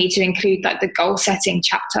encouraged me to include like the goal setting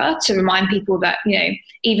chapter, to remind people that, you know,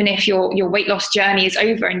 even if your weight loss journey is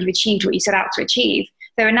over and you've achieved what you set out to achieve,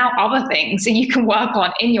 there are now other things that you can work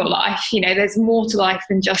on in your life. You know, there's more to life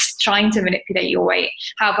than just trying to manipulate your weight.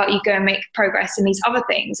 How about you go and make progress in these other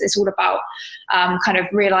things? It's all about kind of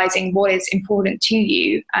realizing what is important to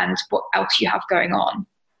you and what else you have going on.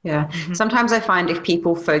 Yeah. Sometimes I find if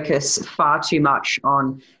people focus far too much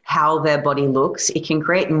on how their body looks, it can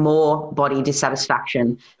create more body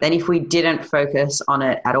dissatisfaction than if we didn't focus on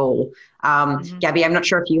it at all. Gabby, I'm not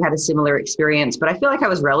sure if you had a similar experience, but I feel like I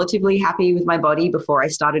was relatively happy with my body before I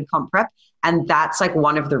started comp prep. And that's like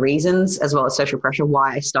one of the reasons, as well as social pressure,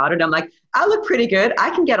 why I started. I'm like, I look pretty good. I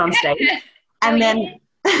can get on stage. And then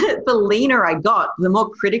the leaner I got, the more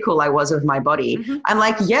critical I was of my body. I'm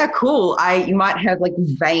like, yeah, cool. You might have like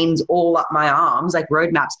veins all up my arms, like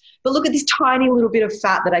road maps, but look at this tiny little bit of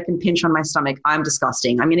fat that I can pinch on my stomach. I'm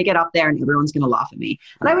disgusting. I'm going to get up there and everyone's going to laugh at me.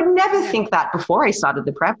 And I would never think that before I started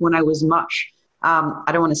the prep, when I was much, I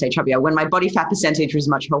don't want to say chubbier, when my body fat percentage was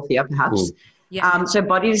much healthier, perhaps. So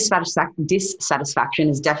body dissatisfaction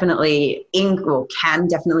is definitely can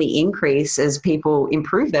definitely increase as people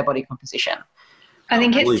improve their body composition. I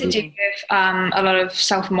think it's to do with a lot of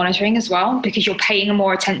self-monitoring as well, because you're paying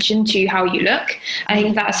more attention to how you look. I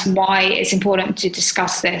think that's why it's important to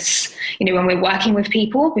discuss this, you know, when we're working with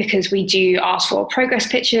people, because we do ask for progress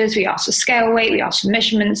pictures, we ask for scale weight, we ask for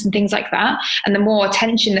measurements and things like that. And the more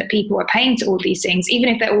attention that people are paying to all these things, even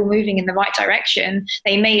if they're all moving in the right direction,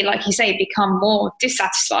 they may, like you say, become more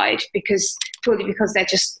dissatisfied purely because they're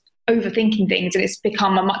just overthinking things, and it's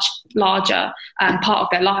become a much larger part of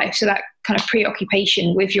their life. So that kind of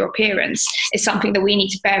preoccupation with your appearance is something that we need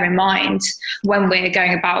to bear in mind when we're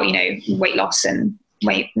going about, you know, weight loss and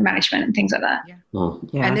weight management and things like that.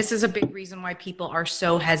 And this is a big reason why people are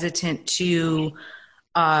so hesitant to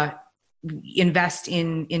invest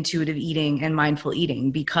in intuitive eating and mindful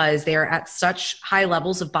eating, because they are at such high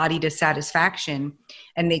levels of body dissatisfaction,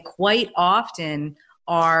 and they quite often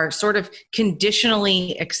are sort of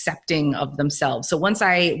conditionally accepting of themselves. So once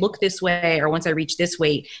I look this way, or once I reach this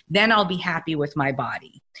weight, then I'll be happy with my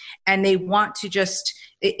body. And they want to just,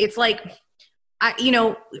 it's like,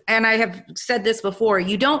 and I have said this before,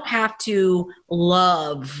 you don't have to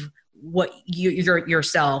love what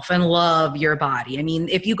yourself and love your body. I mean,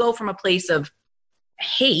 if you go from a place of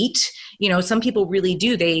hate, you know, some people really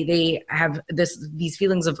do, they have these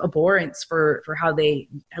feelings of abhorrence for how they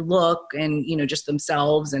look and, you know, just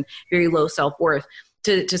themselves, and very low self-worth,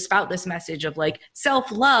 to spout this message of like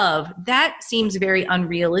self-love. That seems very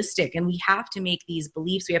unrealistic, and we have to make these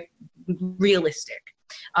beliefs realistic.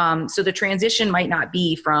 So the transition might not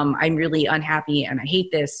be from I'm really unhappy and I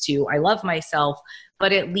hate this to I love myself,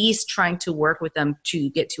 but at least trying to work with them to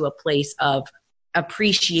get to a place of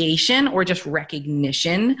appreciation or just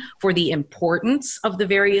recognition for the importance of the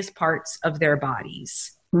various parts of their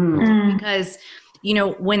bodies. Because, you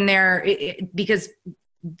know, when because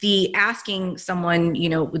the asking someone, you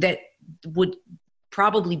know, that would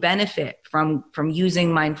probably benefit from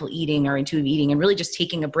using mindful eating or intuitive eating and really just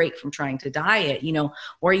taking a break from trying to diet, you know,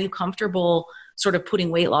 or are you comfortable sort of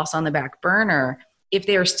putting weight loss on the back burner? If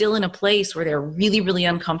they're still in a place where they're really, really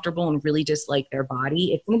uncomfortable and really dislike their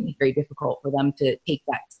body, it's going to be very difficult for them to take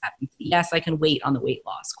that step and say, yes, I can wait on the weight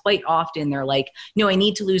loss. Quite often they're like, no, I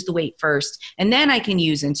need to lose the weight first, and then I can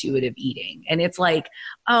use intuitive eating. And it's like,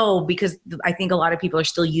 oh, because I think a lot of people are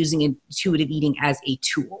still using intuitive eating as a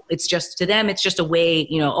tool. It's just, to them, it's just a way,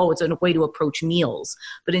 you know, it's a way to approach meals.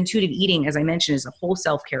 But intuitive eating, as I mentioned, is a whole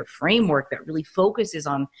self-care framework that really focuses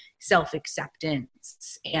on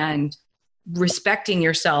self-acceptance and respecting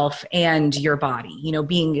yourself and your body, you know,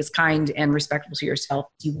 being as kind and respectful to yourself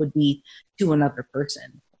as you would be to another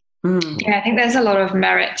person. Yeah, I think there's a lot of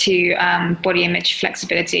merit to body image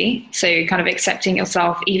flexibility. So kind of accepting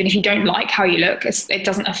yourself, even if you don't like how you look, it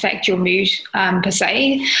doesn't affect your mood per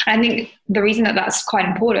se. And I think the reason that that's quite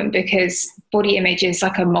important, because body image is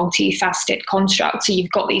like a multifaceted construct. So you've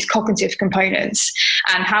got these cognitive components,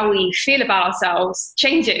 and how we feel about ourselves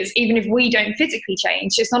changes even if we don't physically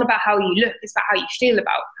change. It's not about how you look, it's about how you feel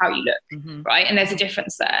about how you look, right? And there's a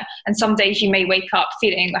difference there. And some days you may wake up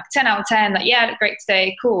feeling like 10 out of 10, like, yeah, I look great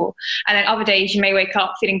today, cool. And then other days you may wake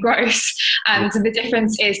up feeling gross. And the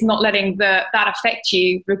difference is not letting that affect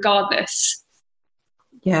you regardless.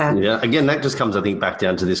 Yeah. Yeah. Again, that just comes, I think, back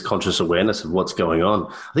down to this conscious awareness of what's going on.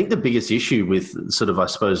 I think the biggest issue with sort of, I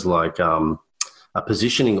suppose, like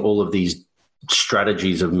positioning all of these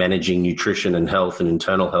strategies of managing nutrition and health and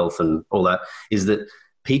internal health and all that is that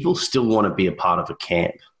people still want to be a part of a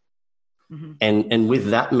camp. And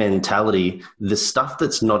with that mentality, the stuff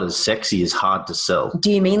that's not as sexy is hard to sell.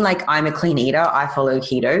 Do you mean like, I'm a clean eater, I follow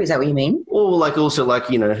keto? Is that what you mean? Or like, also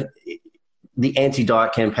like, you know, the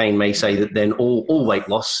anti-diet campaign may say that then all weight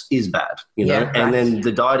loss is bad, you know, and then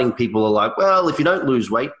the dieting people are like, well, if you don't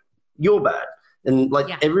lose weight, you're bad. And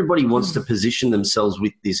like everybody wants to position themselves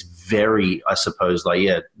with this very, I suppose, like,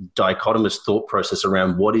 dichotomous thought process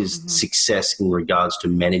around what is success in regards to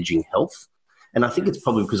managing health. And I think it's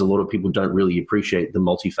probably because a lot of people don't really appreciate the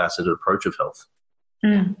multifaceted approach of health.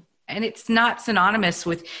 And it's not synonymous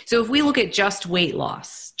with, so if we look at just weight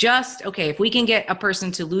loss, if we can get a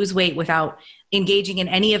person to lose weight without engaging in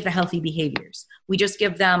any of the healthy behaviors, we just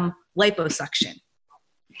give them liposuction.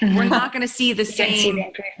 We're not going to see the same.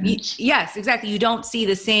 Yes, exactly. You don't see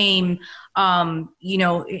the same,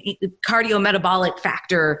 cardiometabolic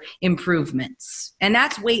factor improvements, and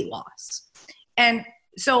that's weight loss. And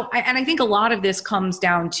so, I think a lot of this comes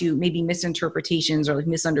down to maybe misinterpretations or like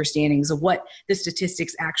misunderstandings of what the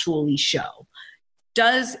statistics actually show.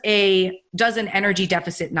 Does an energy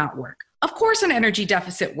deficit not work? Of course, an energy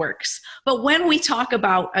deficit works. But when we talk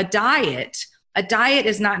about a diet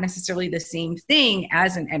is not necessarily the same thing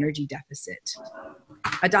as an energy deficit.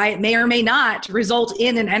 A diet may or may not result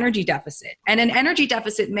in an energy deficit. And an energy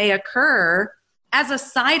deficit may occur as a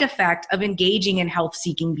side effect of engaging in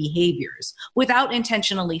health-seeking behaviors without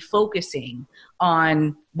intentionally focusing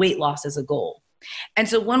on weight loss as a goal. And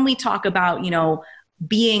so when we talk about,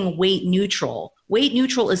 being weight neutral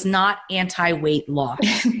is not anti-weight loss.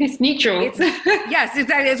 It's neutral. Yes,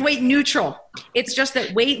 exactly. It's weight neutral. It's just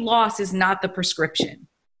that weight loss is not the prescription.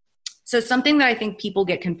 So something that I think people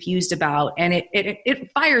get confused about, and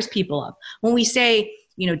it fires people up when we say,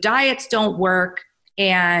 diets don't work,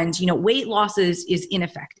 and, weight loss is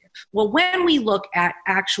ineffective. Well, when we look at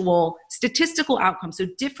actual statistical outcomes, so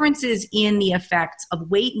differences in the effects of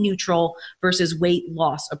weight neutral versus weight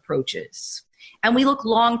loss approaches, and we look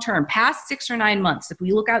long-term, past 6 or 9 months, if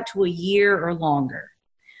we look out to a year or longer,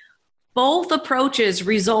 both approaches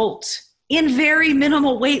result in very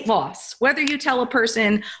minimal weight loss. Whether you tell a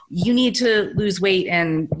person you need to lose weight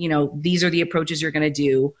and, these are the approaches you're going to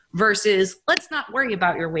do, versus let's not worry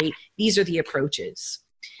about your weight, these are the approaches.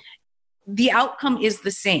 The outcome is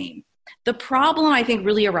the same. The problem I think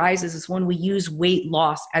really arises is when we use weight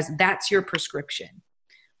loss as that's your prescription.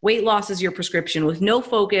 Weight loss is your prescription with no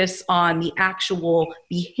focus on the actual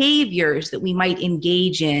behaviors that we might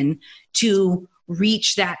engage in to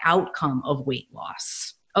reach that outcome of weight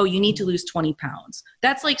loss. Oh, you need to lose 20 pounds.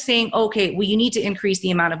 That's like saying, okay, well, you need to increase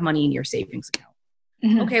the amount of money in your savings account.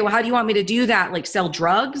 Okay, well, how do you want me to do that? Like sell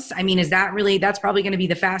drugs? I mean, that's probably going to be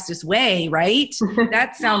the fastest way, right?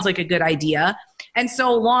 That sounds like a good idea. And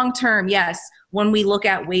so long-term, yes, when we look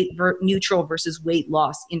at weight neutral versus weight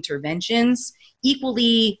loss interventions,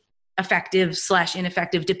 equally effective /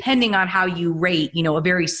 ineffective, depending on how you rate, a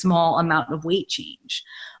very small amount of weight change.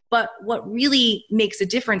 But what really makes a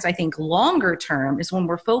difference, I think, longer term is when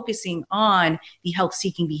we're focusing on the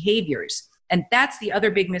health-seeking behaviors. And that's the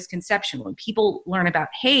other big misconception. When people learn about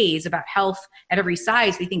HAES, about health at every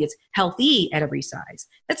size, they think it's healthy at every size.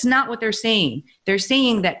 That's not what they're saying. They're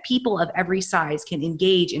saying that people of every size can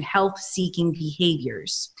engage in health-seeking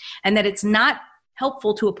behaviors, and that it's not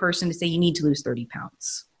helpful to a person to say you need to lose 30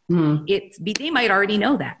 pounds. They might already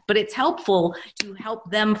know that, but it's helpful to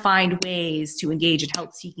help them find ways to engage in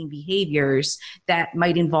health-seeking behaviors that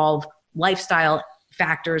might involve lifestyle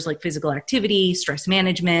factors like physical activity, stress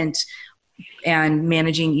management, and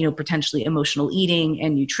managing, potentially emotional eating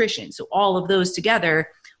and nutrition. So all of those together,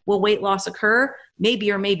 will weight loss occur?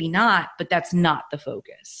 Maybe or maybe not, but that's not the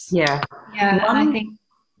focus. Yeah. Yeah, and I think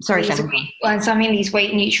Sorry, Shannon. These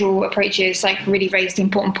weight neutral approaches really raise the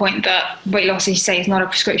important point that weight loss, as you say, is not a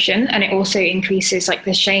prescription, and it also increases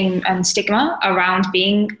the shame and stigma around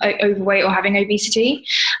being overweight or having obesity,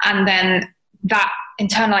 and then that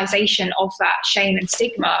internalization of that shame and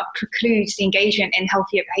stigma precludes the engagement in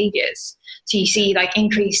healthier behaviors. So you see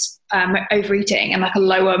increased overeating and a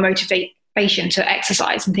lower motivation to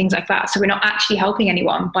exercise and things like that. So we're not actually helping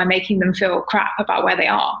anyone by making them feel crap about where they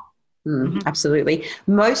are. Absolutely.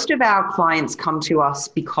 Most of our clients come to us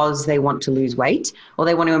because they want to lose weight or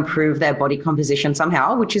they want to improve their body composition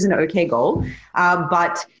somehow, which is an okay goal.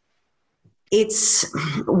 But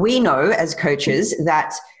we know as coaches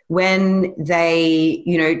that when they,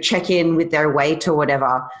 check in with their weight or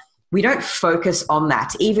whatever, we don't focus on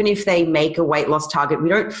that. Even if they make a weight loss target, we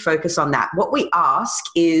don't focus on that. What we ask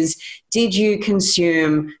is, did you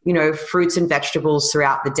consume, fruits and vegetables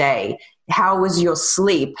throughout the day? How was your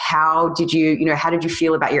sleep? How did you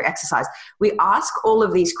feel about your exercise? We ask all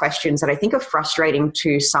of these questions that I think are frustrating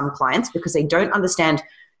to some clients because they don't understand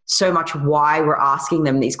so much why we're asking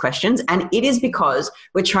them these questions. And it is because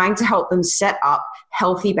we're trying to help them set up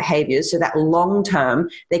healthy behaviors so that long term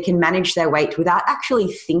they can manage their weight without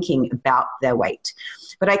actually thinking about their weight.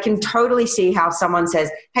 But I can totally see how someone says,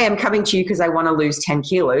 hey, I'm coming to you because I want to lose 10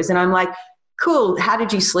 kilos. And I'm like, cool, how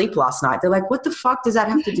did you sleep last night? They're like, what the fuck does that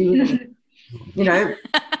have to do with it?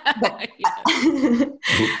 But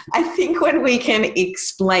I think when we can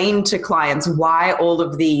explain to clients why all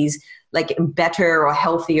of these like better or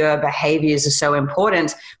healthier behaviors are so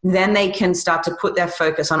important, then they can start to put their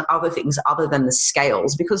focus on other things other than the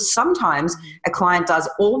scales. Because sometimes a client does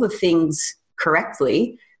all the things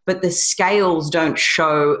correctly, but the scales don't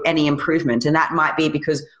show any improvement. And that might be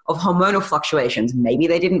because of hormonal fluctuations. Maybe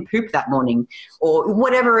they didn't poop that morning or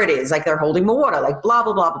whatever it is, like they're holding more water, like blah,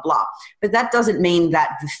 blah, blah, blah, blah. But that doesn't mean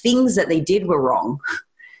that the things that they did were wrong.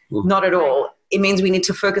 Not at all. It means we need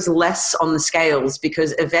to focus less on the scales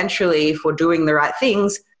because eventually if we're doing the right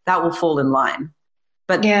things, that will fall in line.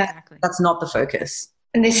 But that's not the focus.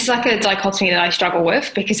 And this is like a dichotomy that I struggle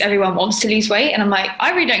with because everyone wants to lose weight. And I'm like,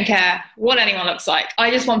 I really don't care what anyone looks like. I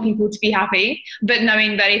just want people to be happy. But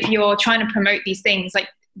knowing that if you're trying to promote these things, like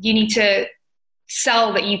you need to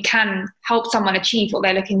sell that you can help someone achieve what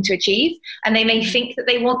they're looking to achieve. And they may think that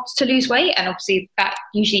they want to lose weight. And obviously that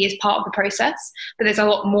usually is part of the process. But there's a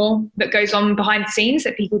lot more that goes on behind the scenes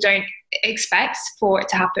that people don't expect for it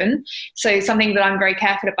to happen. So something that I'm very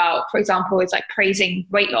careful about, for example, is like praising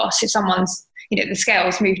weight loss. If someone's the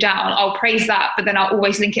scales move down, I'll praise that, but then I'll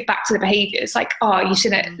always link it back to the behaviors. Like, oh, you've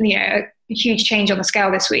seen a huge change on the scale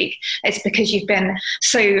this week. It's because you've been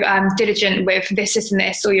so diligent with this, and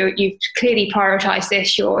this, or you've clearly prioritized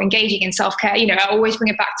this. You're engaging in self-care. I always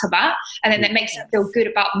bring it back to that, and then it makes them feel good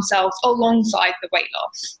about themselves alongside the weight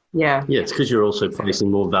loss. Yeah, it's because you're also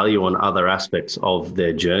placing more value on other aspects of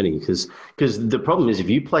their journey. Because the problem is if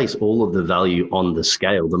you place all of the value on the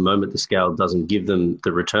scale, the moment the scale doesn't give them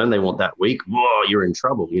the return they want that week, whoa, you're in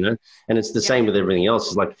trouble, And it's the same with everything else.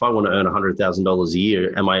 It's like if I want to earn $100,000 a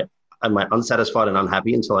year, am I unsatisfied and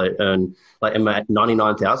unhappy until I earn, am I at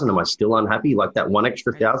 99,000? Am I still unhappy? Like that one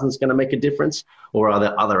extra 1,000 is going to make a difference? Or are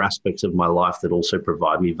there other aspects of my life that also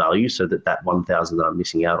provide me value so that 1,000 that I'm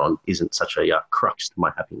missing out on isn't such a crux to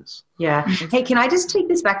my happiness? Yeah. Hey, can I just take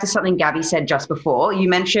this back to something Gabby said just before? You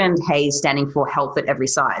mentioned HAES standing for health at every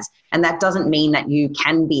size. And that doesn't mean that you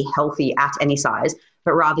can be healthy at any size,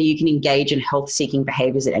 but rather you can engage in health-seeking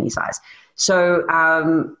behaviors at any size. So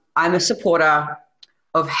I'm a supporter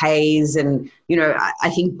of HAES and,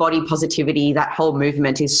 I think body positivity, that whole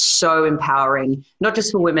movement is so empowering, not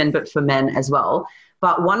just for women, but for men as well.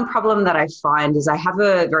 But one problem that I find is I have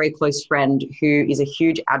a very close friend who is a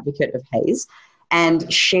huge advocate of HAES,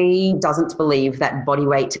 and she doesn't believe that body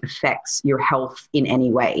weight affects your health in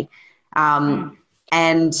any way.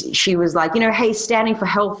 And she was like, HAES standing for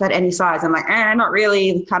health at any size. I'm like, not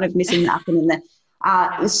really, kind of missing that in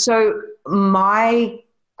there. So my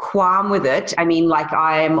qualm with it,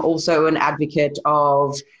 I'm also an advocate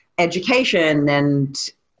of education and,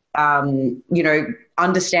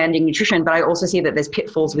 understanding nutrition, but I also see that there's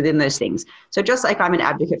pitfalls within those things. So just like I'm an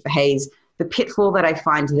advocate for HAES, the pitfall that I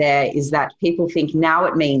find there is that people think now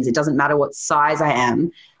it means it doesn't matter what size I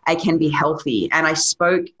am, I can be healthy. And I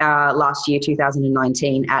spoke last year,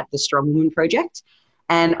 2019, at the Strong Woman Project.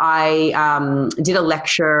 And I did a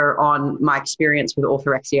lecture on my experience with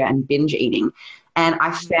orthorexia and binge eating. And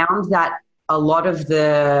I found that a lot of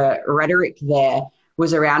the rhetoric there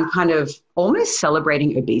was around kind of almost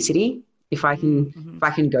celebrating obesity, if I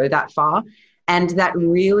can go that far. And that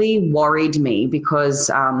really worried me because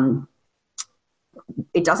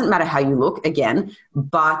it doesn't matter how you look, again,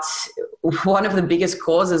 but one of the biggest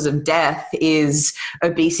causes of death is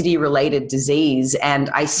obesity-related disease. And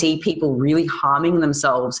I see people really harming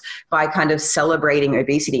themselves by kind of celebrating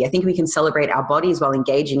obesity. I think we can celebrate our bodies while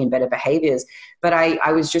engaging in better behaviors. But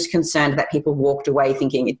I was just concerned that people walked away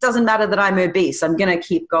thinking, it doesn't matter that I'm obese, I'm going to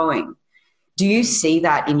keep going. Do you see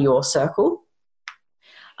that in your circle?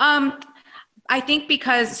 I think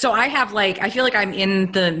because, so I have I feel like I'm in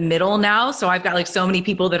the middle now. So I've got so many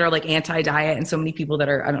people that are anti-diet and so many people that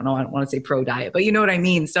are, I don't want to say pro-diet, but you know what I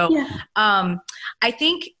mean? So I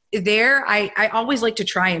think I always like to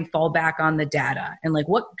try and fall back on the data and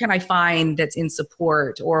what can I find that's in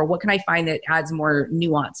support, or what can I find that adds more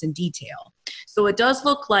nuance and detail? So it does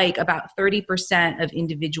look like about 30% of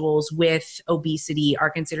individuals with obesity are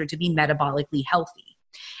considered to be metabolically healthy.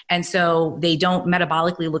 And so they don't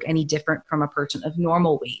metabolically look any different from a person of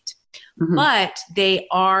normal weight. Mm-hmm. But they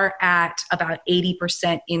are at about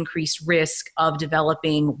 80% increased risk of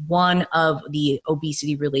developing one of the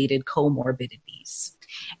obesity-related comorbidities.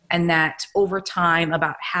 And that over time,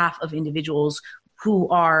 about half of individuals who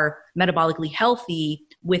are metabolically healthy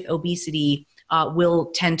with obesity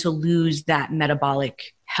will tend to lose that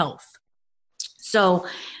metabolic health. So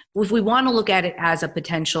if we want to look at it as a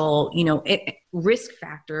potential, risk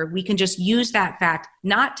factor, we can just use that fact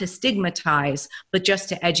not to stigmatize, but just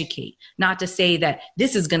to educate, not to say that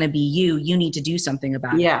this is going to be you need to do something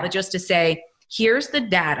about it, but just to say, here's the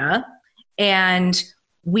data, and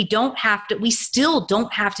we still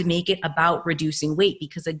don't have to make it about reducing weight,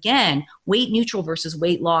 because again, weight neutral versus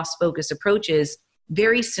weight loss focused approaches,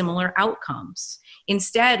 very similar outcomes.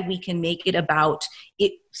 Instead, we can make it about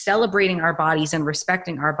celebrating our bodies and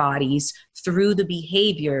respecting our bodies through the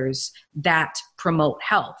behaviors that promote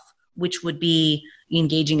health, which would be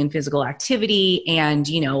engaging in physical activity and,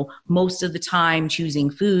 most of the time choosing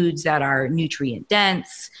foods that are nutrient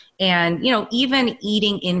dense and, even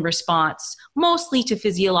eating in response mostly to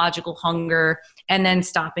physiological hunger and then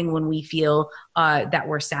stopping when we feel that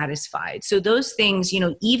we're satisfied. So those things,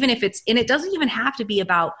 even if and it doesn't even have to be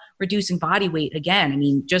about reducing body weight again. I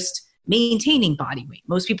mean, just maintaining body weight.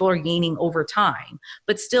 Most people are gaining over time,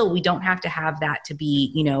 but still we don't have to have that to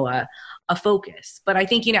be, a focus. But I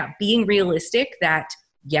think, being realistic that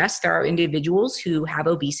yes, there are individuals who have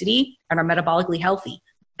obesity and are metabolically healthy.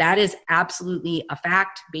 That is absolutely a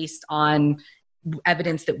fact based on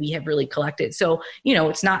evidence that we have really collected. So,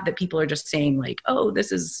 it's not that people are just saying oh,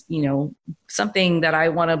 this is, something that I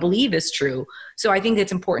want to believe is true. So I think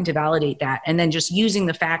it's important to validate that. And then just using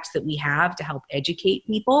the facts that we have to help educate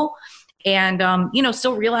people and,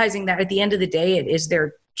 still realizing that at the end of the day, it is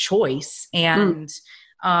their choice. And,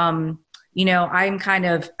 I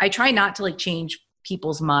try not to change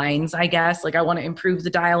people's minds, I guess. I want to improve the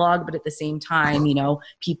dialogue, but at the same time,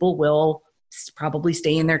 people will probably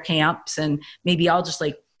stay in their camps, and maybe I'll just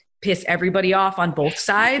piss everybody off on both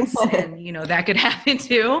sides. And, that could happen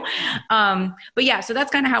too. But yeah, so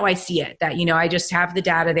that's kind of how I see it, that, I just have the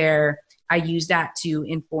data there. I use that to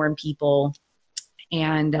inform people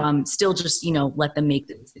and still just, let them make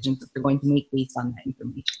the decisions that they're going to make based on that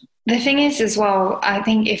information. The thing is as well, I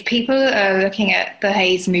think if people are looking at the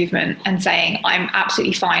HAES movement and saying, I'm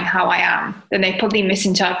absolutely fine how I am, then they've probably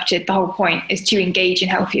misinterpreted the whole point is to engage in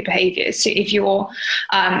healthier behaviors. So if you're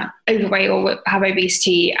overweight or have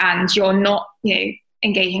obesity and you're not,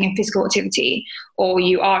 engaging in physical activity, or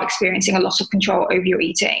you are experiencing a loss of control over your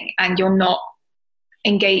eating and you're not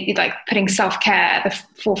engage, putting self-care at the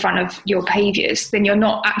forefront of your behaviors, then you're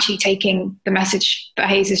not actually taking the message that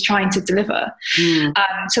HAES is trying to deliver.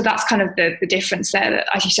 So that's kind of the difference there, that,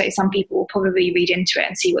 as you say, some people will probably read into it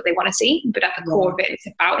and see what they want to see, but at the core of it, it's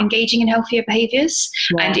about engaging in healthier behaviors.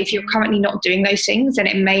 And if you're currently not doing those things, then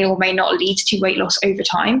it may or may not lead to weight loss over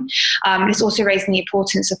time. It's also raising the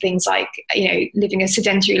importance of things like, living a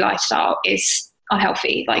sedentary lifestyle is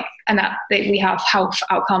unhealthy, and that we have health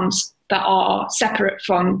outcomes that are separate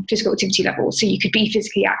from physical activity levels. So you could be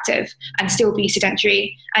physically active and still be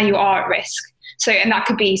sedentary, and you are at risk. So, and that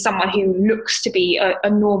could be someone who looks to be a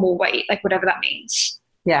normal weight, whatever that means.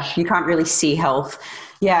 Yeah, you can't really see health.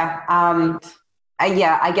 Yeah.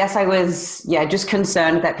 I guess I was, just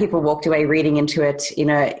concerned that people walked away reading into it,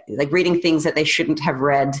 reading things that they shouldn't have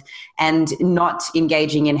read and not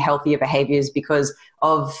engaging in healthier behaviors because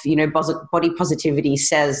of, body positivity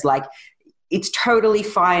says it's totally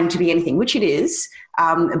fine to be anything, which it is.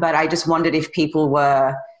 But I just wondered if people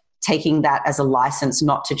were taking that as a license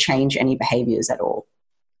not to change any behaviors at all.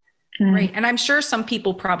 Right. And I'm sure some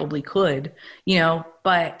people probably could,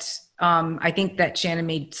 but I think that Shannon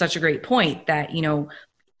made such a great point that,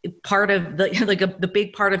 part of the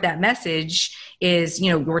big part of that message is,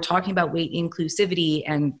 we're talking about weight inclusivity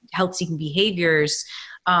and health seeking behaviors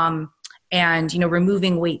and,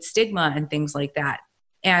 removing weight stigma and things like that.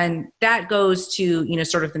 And that goes to,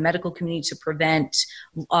 sort of the medical community to prevent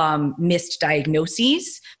missed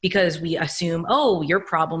diagnoses, because we assume, oh, your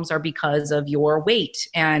problems are because of your weight.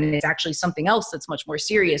 And it's actually something else that's much more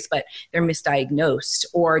serious, but they're misdiagnosed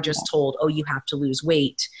or just told, oh, you have to lose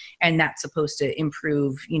weight. And that's supposed to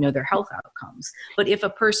improve, their health outcomes. But if a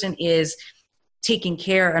person is taking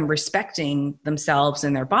care and respecting themselves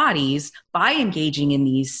and their bodies by engaging in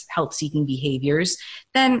these health-seeking behaviors,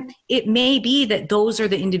 then it may be that those are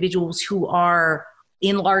the individuals who are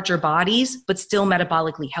in larger bodies, but still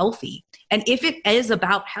metabolically healthy. And if it is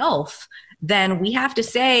about health, then we have to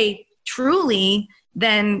say, truly,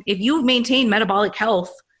 then if you've maintained metabolic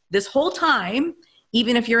health this whole time,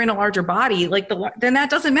 even if you're in a larger body, then that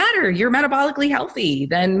doesn't matter. You're metabolically healthy.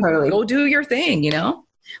 Then go do your thing,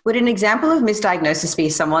 Would an example of misdiagnosis be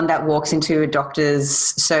someone that walks into a doctor's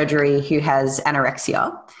surgery who has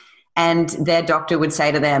anorexia, and their doctor would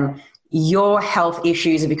say to them, your health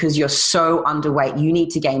issues are because you're so underweight, you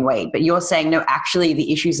need to gain weight. But you're saying, no, actually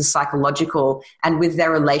the issues are psychological and with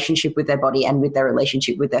their relationship with their body and with their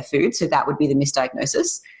relationship with their food. So that would be the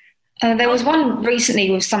misdiagnosis. There was one recently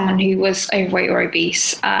with someone who was overweight or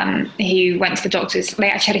obese, who went to the doctors. They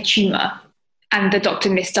actually had a tumour. And the doctor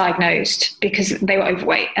misdiagnosed because they were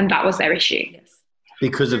overweight, and that was their issue.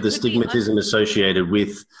 Because of the stigmatism associated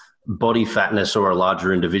with body fatness or a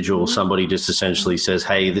larger individual, somebody just essentially says,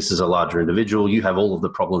 hey, this is a larger individual. You have all of the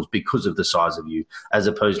problems because of the size of you, as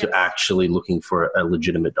opposed to actually looking for a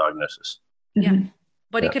legitimate diagnosis. Yeah.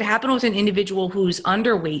 But it could happen with an individual who's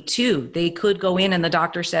underweight too. They could go in and the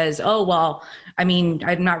doctor says, oh, well, I'm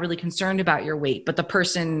not really concerned about your weight, but the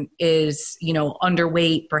person is,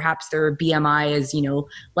 underweight. Perhaps their BMI is,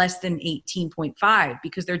 less than 18.5,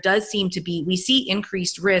 because there does seem to be, we see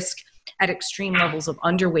increased risk at extreme levels of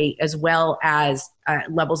underweight as well as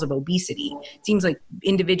levels of obesity. It seems like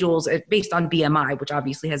individuals based on BMI, which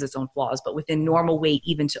obviously has its own flaws, but within normal weight,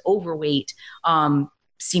 even to overweight,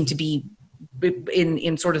 seem to be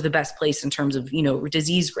in sort of the best place in terms of,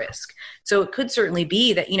 disease risk. So it could certainly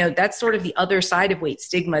be that, that's sort of the other side of weight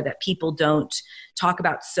stigma that people don't talk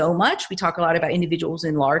about so much. We talk a lot about individuals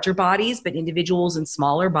in larger bodies, but individuals in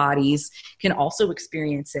smaller bodies can also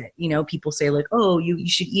experience it. People say like, oh, you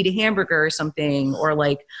should eat a hamburger or something, or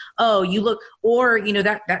like, oh, you look, or,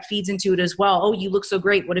 that feeds into it as well. Oh, you look so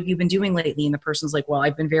great. What have you been doing lately? And the person's like, well,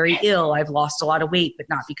 I've been very ill. I've lost a lot of weight, but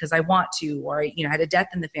not because I want to, or, I had a death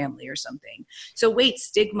in the family or something. So weight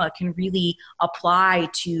stigma can really apply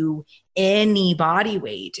to any body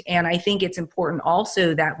weight. And I think it's important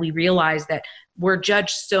also that we realize that we're judged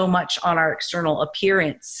so much on our external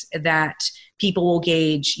appearance that people will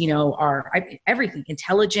gauge, our everything,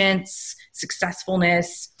 intelligence,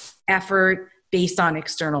 successfulness, effort, based on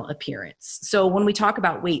external appearance. So when we talk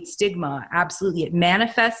about weight stigma, absolutely, it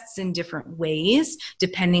manifests in different ways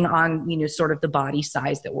depending on, sort of the body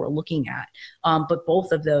size that we're looking at. But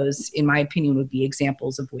both of those, in my opinion, would be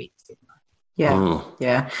examples of weight stigma.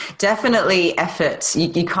 Yeah. Definitely effort.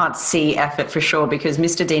 You can't see effort for sure, because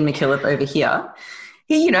Mr. Dean McKillop over here,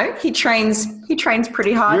 he trains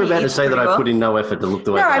pretty hard. You're about to say that I put in no effort to look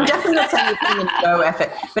the way. No, I'm definitely not saying you're putting in no effort,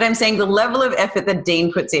 but I'm saying the level of effort that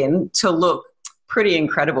Dean puts in to look pretty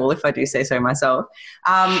incredible, if I do say so myself.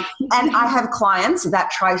 And I have clients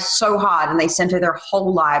that try so hard and they center their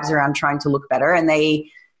whole lives around trying to look better, and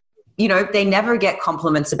they never get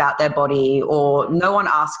compliments about their body, or no one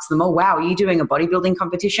asks them, oh, wow, are you doing a bodybuilding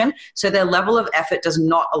competition? So their level of effort does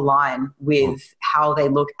not align with how they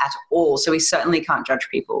look at all. So we certainly can't judge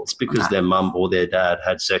people. It's because their mum or their dad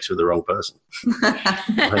had sex with the wrong person.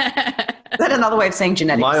 Is that another way of saying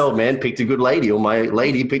genetics? My old man picked a good lady, or my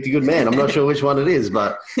lady picked a good man. I'm not sure which one it is,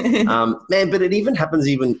 but but it even happens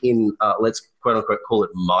even in, let's quote unquote call it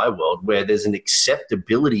my world, where there's an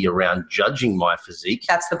acceptability around judging my physique.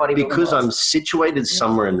 That's the bodybuilding because world. I'm situated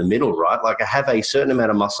somewhere in the middle, right? Like I have a certain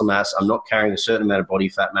amount of muscle mass, I'm not carrying a certain amount of body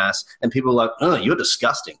fat mass, and people are like, oh, you're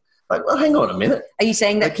disgusting. Like, well, hang on a minute. Are you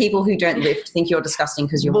saying that people who don't lift think you're disgusting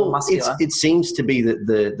because you're more muscular? It seems to be that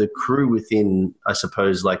the crew within, I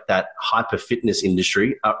suppose, like that hyper fitness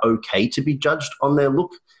industry are okay to be judged on their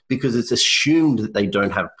look, because it's assumed that they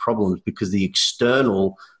don't have problems, because the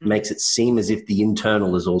external makes it seem as if the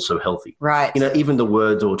internal is also healthy. Right. Even the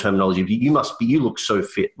words or terminology, you look so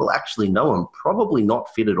fit. Well, actually, no, I'm probably not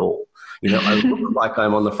fit at all. I look like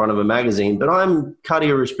I'm on the front of a magazine, but I'm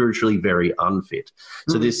cardio-spiritually very unfit.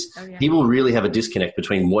 So people really have a disconnect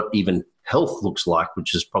between what even health looks like,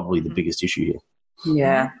 which is probably the biggest issue here.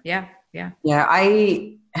 Yeah.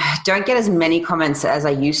 I don't get as many comments as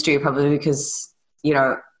I used to, probably because,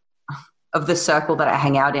 of the circle that I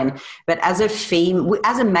hang out in. But as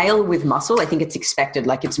a male with muscle, I think it's expected,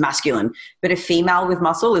 like it's masculine. But a female with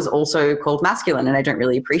muscle is also called masculine, and I don't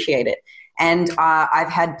really appreciate it. And I've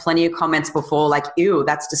had plenty of comments before like, ew,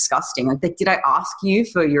 that's disgusting. Like, did I ask you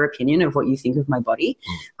for your opinion of what you think of my body?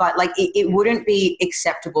 But like, it wouldn't be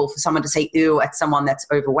acceptable for someone to say ew at someone that's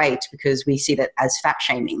overweight, because we see that as fat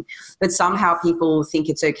shaming. But somehow people think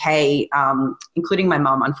it's okay, including my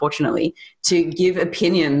mom, unfortunately, to give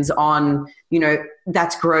opinions on, you know,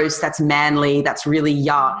 that's gross, that's manly, that's really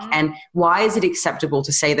yuck. And why is it acceptable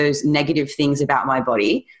to say those negative things about my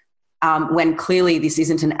body? When clearly this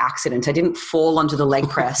isn't an accident. I didn't fall onto the leg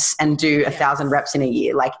press and do 1,000 reps in a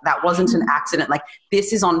year. Like, that wasn't an accident. Like,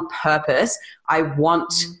 this is on purpose. I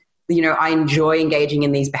want, you know, I enjoy engaging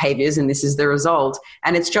in these behaviors, and this is the result.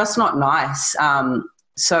 And it's just not nice.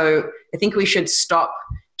 So I think we should stop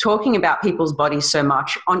talking about people's bodies so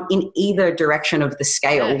much in either direction of the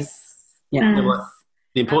scale. Yeah.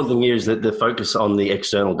 The important thing here is that the focus on the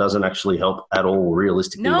external doesn't actually help at all,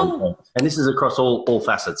 realistically. No. And this is across all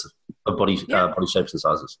facets of body shapes and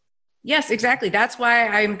sizes. Yes, exactly. That's why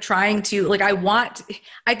I'm trying to, like,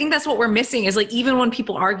 I think that's what we're missing is, like, even when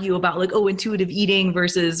people argue about, like, oh, intuitive eating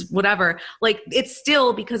versus whatever, like, it's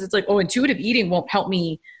still because it's like, oh, intuitive eating won't help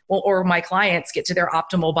me or my clients get to their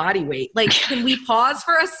optimal body weight. Like, can we pause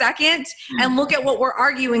for a second and look at what we're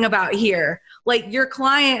arguing about here? Like, your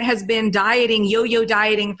client has been dieting, yo-yo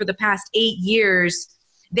dieting for the past 8 years.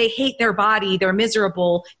 They hate their body. They're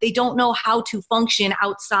miserable. They don't know how to function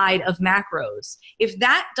outside of macros. If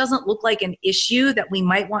that doesn't look like an issue that we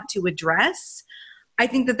might want to address, I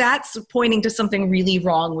think that that's pointing to something really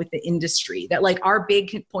wrong with the industry. That, like, our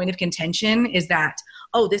big point of contention is that,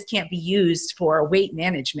 oh, this can't be used for weight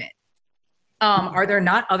management. Are there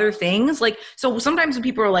not other things? Like, so sometimes when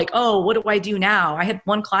people are like, oh, what do I do now? I had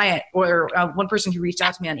one client or one person who reached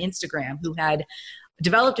out to me on Instagram who had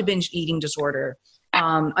developed a binge eating disorder,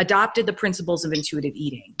 adopted the principles of intuitive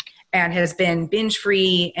eating, and has been binge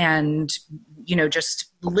free and, you know,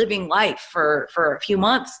 just living life for a few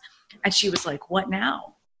months. And she was like, what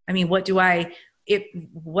now? I mean, what do I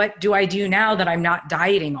do now that I'm not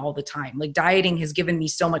dieting all the time? Like, dieting has given me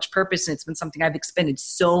so much purpose, and it's been something I've expended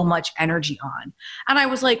so much energy on. And I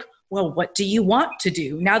was like, well, what do you want to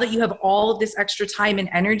do now that you have all of this extra time and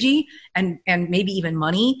energy and maybe even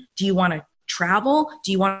money? Do you want to travel?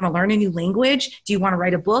 Do you want to learn a new language? Do you want to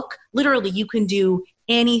write a book? Literally, you can do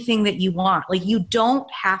anything that you want. Like, you don't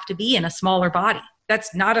have to be in a smaller body.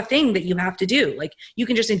 That's not a thing that you have to do. Like, you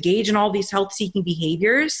can just engage in all these health-seeking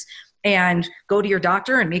behaviors and go to your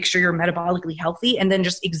doctor and make sure you're metabolically healthy and then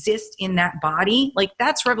just exist in that body. Like,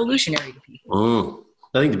 that's revolutionary to people.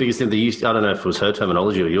 I think the biggest thing they used, I don't know if it was her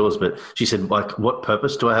terminology or yours, but she said, like, what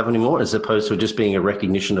purpose do I have anymore, as opposed to just being a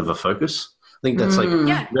recognition of a focus? I think that's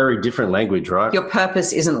very different language, right? Your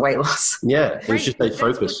purpose isn't weight loss. Yeah, it was just a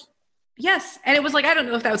focus. Yes. And it was like, I don't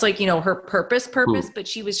know if that was like, you know, her purpose, but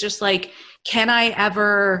she was just like, can I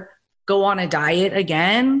ever go on a diet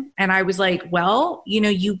again? And I was like, well, you know,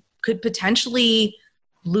 you could potentially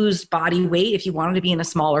lose body weight if you wanted to be in a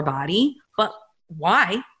smaller body, but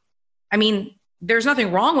why? I mean, there's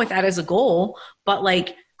nothing wrong with that as a goal, but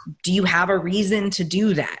like, do you have a reason to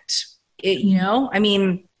do that? You know, I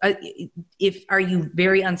mean, are you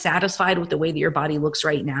very unsatisfied with the way that your body looks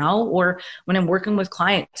right now? Or when I'm working with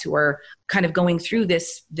clients who are kind of going through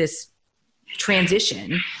this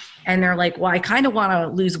transition and they're like, well, I kind of want to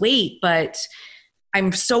lose weight, but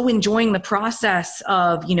I'm so enjoying the process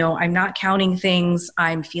of, you know, I'm not counting things.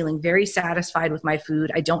 I'm feeling very satisfied with my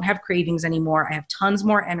food. I don't have cravings anymore. I have tons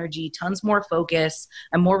more energy, tons more focus.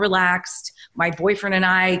 I'm more relaxed. My boyfriend and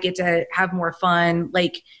I get to have more fun.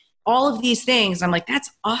 Like, all of these things. I'm like,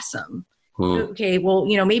 that's awesome. Okay. Well,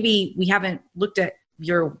 you know, maybe we haven't looked at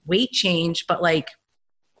your weight change, but like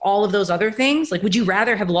all of those other things, like, would you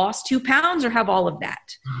rather have lost 2 pounds or have all of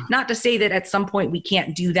that? Not to say that at some point we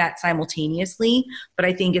can't do that simultaneously, but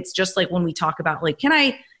I think it's just like when we talk about like, can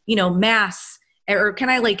I, you know, mass, or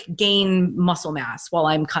can I like gain muscle mass while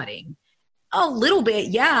I'm cutting? A little bit.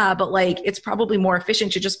 Yeah. But like, it's probably more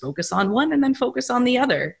efficient to just focus on one and then focus on the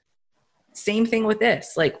other. Same thing with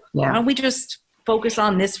this. Like, why don't we just focus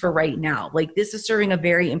on this for right now? Like, this is serving a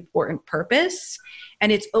very important purpose,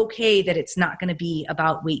 and it's okay that it's not going to be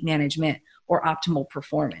about weight management or optimal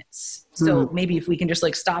performance. So maybe if we can just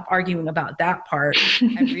like stop arguing about that part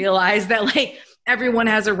and realize that like everyone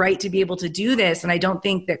has a right to be able to do this. And I don't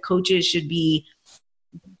think that coaches should be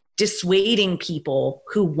dissuading people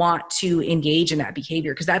who want to engage in that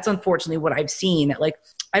behavior, because that's unfortunately what I've seen. That like,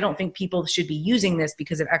 I don't think people should be using this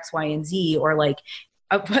because of X, Y, and Z, or like,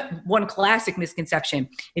 one classic misconception.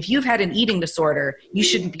 If you've had an eating disorder, you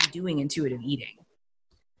shouldn't be doing intuitive eating.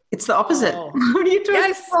 It's the opposite. Oh. What are you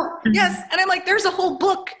doing? Yes. And I'm like, there's a whole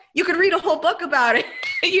book. You could read a whole book about it,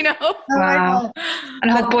 Wow.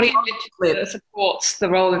 And whole body literature supports the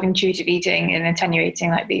role of intuitive eating in attenuating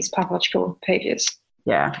like these pathological behaviors.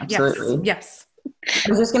 Yeah, absolutely. Yes. I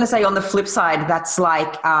was just going to say, on the flip side, that's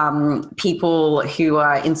like people who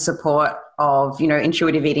are in support of,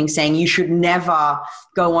 intuitive eating saying you should never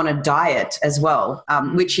go on a diet as well,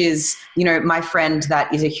 which is, my friend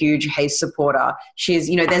that is a huge HACE supporter. She's,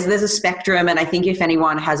 there's a spectrum. And I think if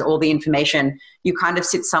anyone has all the information, you kind of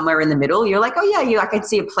sit somewhere in the middle. You're like, oh yeah, I can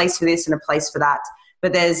see a place for this and a place for that.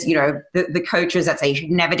 But there's, the coaches that say you should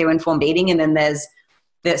never do informed eating. And then there's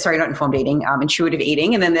not informed eating, intuitive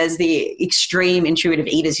eating. And then there's the extreme intuitive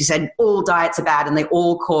eaters who said all diets are bad and they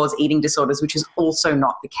all cause eating disorders, which is also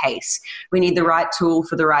not the case. We need the right tool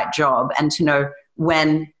for the right job and to know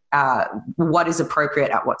when, what is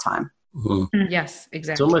appropriate at what time. Mm-hmm. Yes,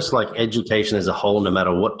 exactly. It's almost like education as a whole, no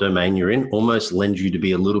matter what domain you're in, almost lends you to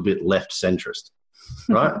be a little bit left centrist,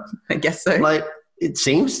 right? I guess so. Like, it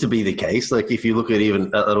seems to be the case, like if you look at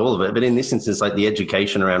even at all of it, but in this instance, like the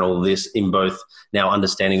education around all of this in both now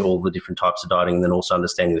understanding all the different types of dieting and then also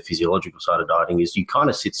understanding the physiological side of dieting is you kind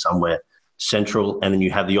of sit somewhere central and then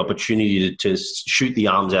you have the opportunity to shoot the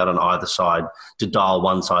arms out on either side to dial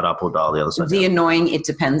one side up or dial the other side The down. annoying it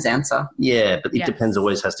depends answer. Yeah, but it depends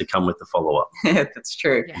always has to come with the follow-up. That's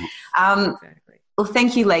true. Yes, exactly. Well,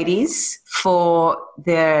 thank you, ladies, for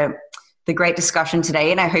the great discussion today.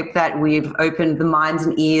 And I hope that we've opened the minds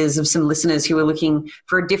and ears of some listeners who are looking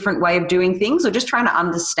for a different way of doing things or just trying to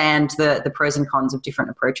understand the pros and cons of different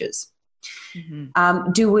approaches. Mm-hmm.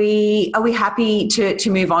 Are we happy to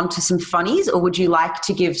move on to some funnies, or would you like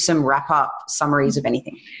to give some wrap-up summaries of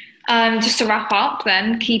anything? Just to wrap up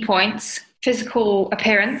then, key points. Physical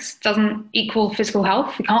appearance doesn't equal physical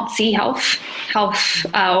health. We can't see health.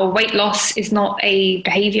 Or weight loss is not a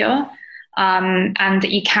behavior. And that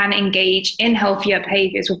you can engage in healthier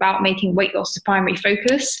behaviors without making weight loss the primary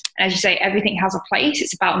focus. And as you say, everything has a place.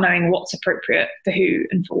 It's about knowing what's appropriate for who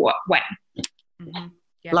and for what, when. Mm-hmm.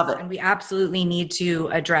 Yes. Love it. And we absolutely need to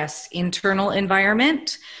address internal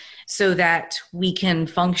environment so that we can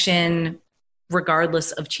function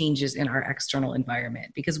regardless of changes in our external environment,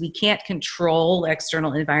 because we can't control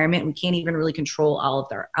external environment. We can't even really control all of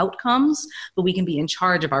their outcomes, but we can be in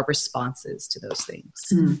charge of our responses to those things.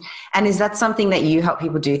 Mm. And is that something that you help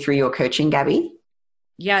people do through your coaching, Gabby?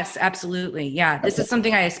 Yes, absolutely. Yeah. This is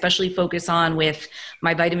something I especially focus on with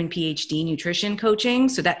my vitamin PhD nutrition coaching.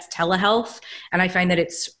 So that's telehealth. And I find that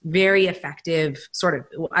it's very effective, sort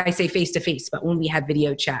of, I say face-to-face, but when we have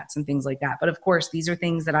video chats and things like that. But of course, these are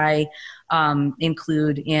things that I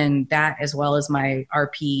include in that, as well as my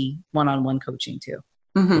RP one-on-one coaching too.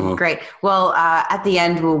 Mm-hmm. Great. Well, at the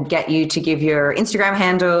end, we'll get you to give your Instagram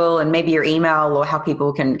handle and maybe your email or how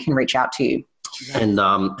people can reach out to you. And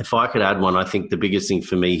if I could add one, I think the biggest thing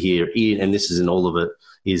for me here, and this is in all of it,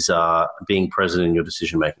 is being present in your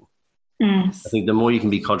decision-making. Mm. I think the more you can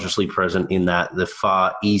be consciously present in that, the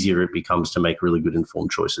far easier it becomes to make really good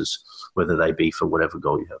informed choices, whether they be for whatever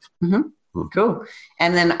goal you have. Mm-hmm. Cool.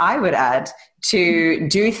 And then I would add to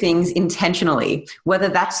do things intentionally, whether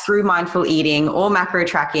that's through mindful eating or macro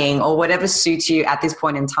tracking or whatever suits you at this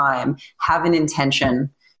point in time. Have an intention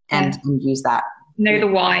and use that. Know the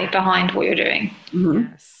why behind what you're doing.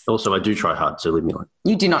 Mm-hmm. Yes. Also, I do try hard, so leave me alone.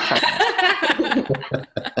 You do not try.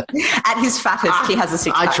 At his fattest, he has a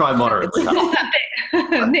six-pack. I try moderately.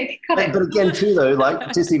 Nick, cut it. But again, too, though,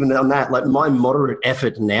 like just even on that, like my moderate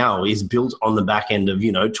effort now is built on the back end of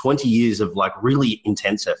 20 years of like really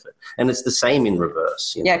intense effort, and it's the same in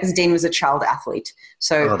reverse. Yeah, because Dean was a child athlete,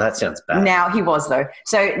 so that sounds bad. Now he was though.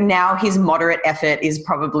 So now his moderate effort is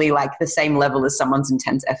probably like the same level as someone's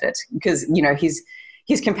intense effort, because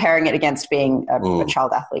he's comparing it against being a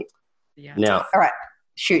child athlete. Yeah. Now, all right,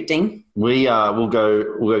 shoot, Dean. We'll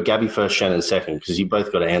go Gabby first, Shannon second, because you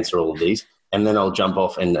both got to answer all of these. And then I'll jump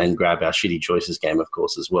off and grab our shitty choices game, of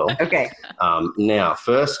course, as well. Okay. Now,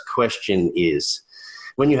 first question is,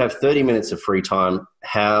 when you have 30 minutes of free time,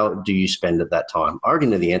 how do you spend at that time? I already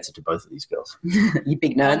know the answer to both of these girls. You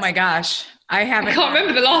big nerds. Oh my gosh. I can't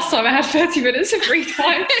remember the last time I had 30 minutes of free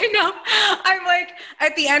time. I know. I'm like,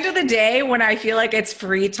 at the end of the day, when I feel like it's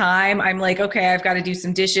free time, I'm like, okay, I've got to do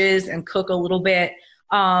some dishes and cook a little bit.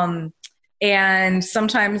 And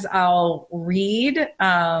sometimes I'll read,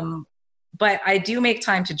 but I do make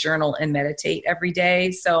time to journal and meditate every day.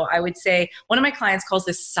 So I would say one of my clients calls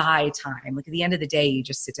this sigh time. Like at the end of the day, you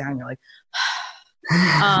just sit down and you're like,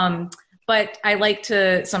 But I like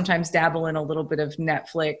to sometimes dabble in a little bit of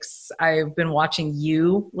Netflix. I've been watching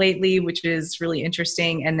You lately, which is really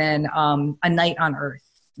interesting. And then A Night on Earth,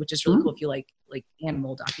 which is really cool if you like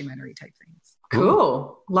animal documentary type things.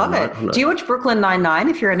 Cool. Love it. Do you watch Brooklyn Nine-Nine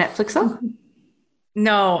if you're a Netflixer?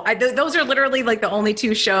 No, those are literally like the only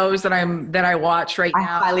two shows that I watch right now. I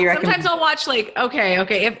highly recommend. Sometimes I'll watch like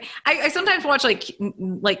if I sometimes watch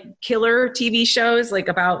like killer TV shows like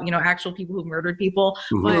about actual people who murdered people.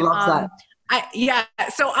 But, loves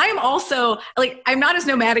that. So I'm also like, I'm not as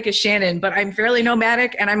nomadic as Shannon, but I'm fairly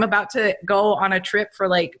nomadic, and I'm about to go on a trip for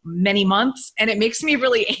like many months, and it makes me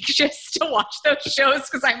really anxious to watch those shows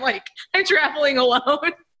because I'm traveling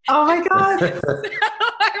alone. Oh my God.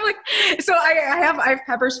 I have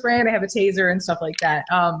pepper spray and I have a taser and stuff like that.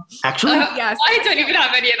 Actually, yes. I don't even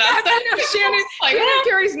have any of that. I know Shannon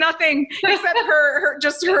carries nothing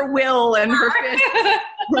except her will and her fist.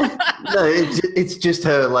 No, it's just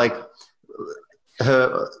her, like,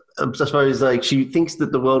 her, I suppose, like, she thinks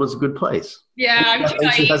that the world is a good place. Yeah,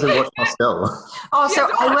 and she hasn't watched Hostel. Oh, so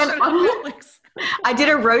I did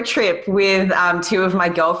a road trip with two of my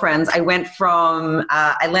girlfriends. I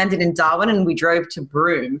landed in Darwin and we drove to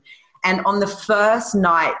Broome. And on the first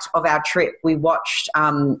night of our trip, we watched,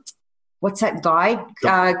 what's that guy?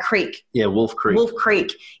 Creek. Yeah, Wolf Creek. Wolf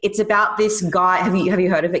Creek. It's about this guy. Have you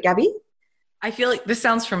heard of it, Gabby? I feel like this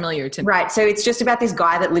sounds familiar to me. Right. So it's just about this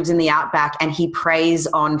guy that lives in the outback and he preys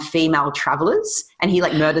on female travelers and he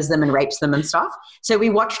like murders them and rapes them and stuff. So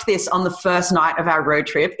we watched this on the first night of our road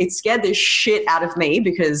trip. It scared the shit out of me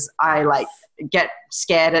because I like get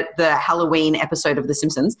scared at the Halloween episode of The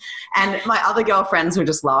Simpsons. And my other girlfriends were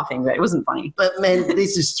just laughing, but it wasn't funny. But man,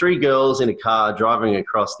 this is three girls in a car driving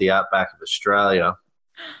across the outback of Australia.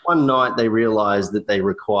 One night they realised that they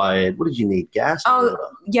required, what did you need, gas? Oh,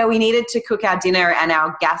 yeah, we needed to cook our dinner and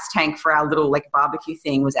our gas tank for our little like barbecue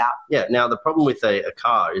thing was out. Yeah, now the problem with a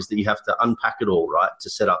car is that you have to unpack it all, right, to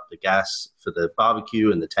set up the gas for the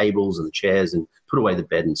barbecue and the tables and the chairs and put away the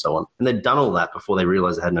bed and so on. And they'd done all that before they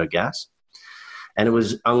realised they had no gas. And it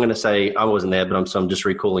was, I'm going to say, I wasn't there, but I'm just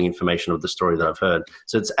recalling information of the story that I've heard.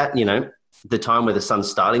 So it's at, the time where the sun's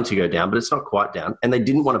starting to go down, but it's not quite down. And they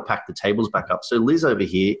didn't want to pack the tables back up. So Liz over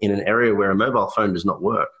here, in an area where a mobile phone does not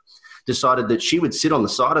work, decided that she would sit on the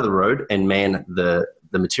side of the road and man the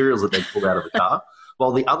materials that they pulled out of the car,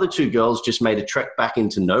 while the other two girls just made a trek back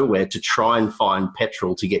into nowhere to try and find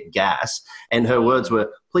petrol to get gas. And her words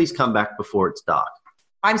were, please come back before it's dark.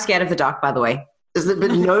 I'm scared of the dark, by the way.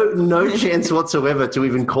 But no chance whatsoever to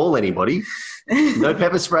even call anybody. No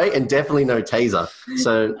pepper spray and definitely no taser.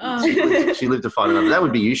 So she lived to fight another. That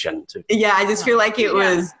would be you, Shannon, too. Yeah, I just feel like it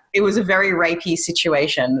was a very rapey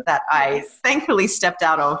situation that I thankfully stepped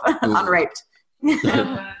out of unraped.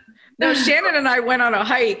 No, Shannon and I went on a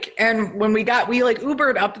hike, and when we like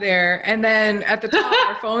Ubered up there, and then at the top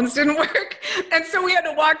our phones didn't work, and so we had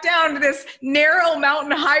to walk down this narrow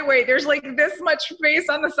mountain highway. There's like this much space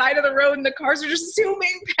on the side of the road, and the cars are just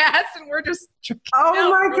zooming past, and we're just oh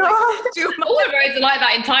my God. All the roads are like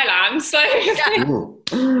that in Thailand, so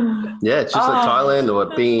yeah, it's just like Thailand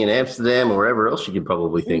or being in Amsterdam or wherever else you could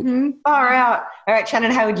probably think. Mm-hmm. All right, Shannon,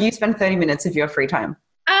 how would you spend 30 minutes of your free time?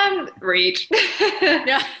 Read.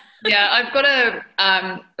 Yeah. Yeah, I've got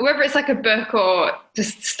whether it's like a book or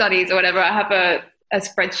just studies or whatever, I have a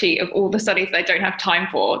spreadsheet of all the studies that I don't have time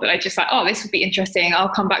for that I just like, oh, this would be interesting. I'll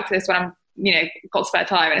come back to this when I'm, got spare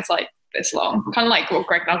time. And it's like this long, kind of like what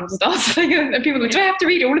Greg Knuckles does. And people are like, do I have to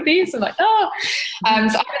read all of these? I'm like, oh. So I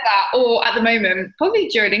have that, or at the moment,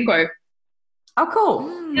 probably Duolingo. Oh,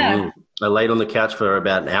 cool. Yeah. I laid on the couch for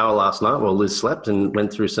about an hour last night while Liz slept and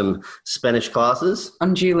went through some Spanish classes.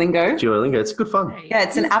 On Duolingo? Duolingo, it's good fun. Yeah,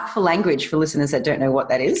 it's an app for language for listeners that don't know what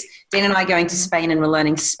that is. Dean and I are going to Spain and we're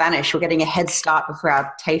learning Spanish. We're getting a head start before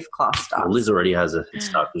our TAFE class starts. Well, Liz already has a head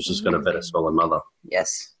start. She's just going to vet a swollen mother.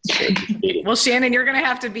 Yes. Well, Shannon, you're going to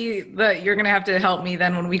have to help me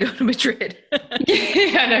then when we go to Madrid.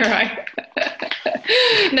 Yeah, I know, right?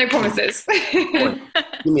 No promises.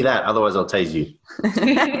 Give me that, otherwise I'll tase you.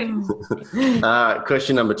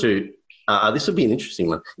 Question number 2. This would be an interesting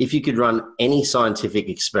one. If you could run any scientific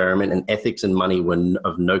experiment and ethics and money were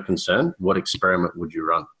of no concern, what experiment would you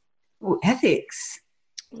run? Ooh, ethics.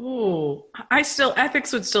 Ooh,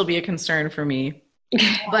 ethics would still be a concern for me.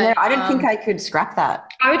 But no, I don't think I could scrap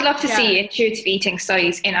that. I would love to see intuitive eating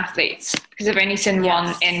studies in athletes, because I've only seen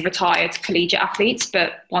one in retired collegiate athletes,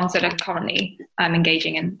 but ones that are currently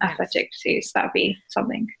engaging in athletic pursuits. That would be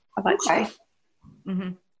something I'd like to see.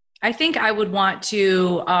 Mm-hmm. I think I would want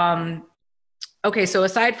to, so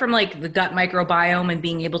aside from like the gut microbiome and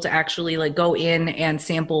being able to actually like go in and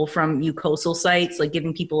sample from mucosal sites, like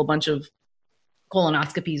giving people a bunch of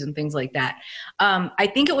colonoscopies and things like that. I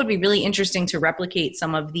think it would be really interesting to replicate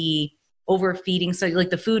some of the overfeeding studies, like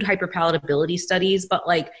the food hyperpalatability studies, but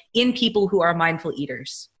like in people who are mindful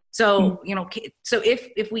eaters. So, so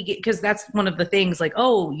if we get, because that's one of the things like,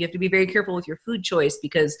 oh, you have to be very careful with your food choice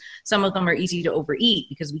because some of them are easy to overeat,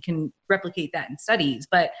 because we can replicate that in studies.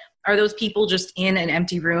 But are those people just in an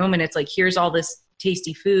empty room and it's like, here's all this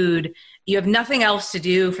tasty food, you have nothing else to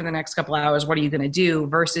do for the next couple hours, what are you going to do,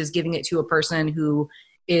 versus giving it to a person who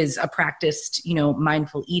is a practiced,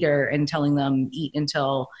 mindful eater and telling them eat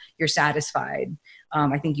until you're satisfied?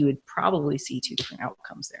 I think you would probably see two different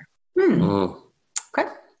outcomes there. Okay.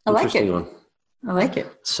 I like it. One. I like it.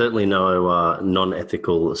 Certainly no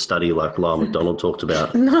non-ethical study like Lyle McDonald talked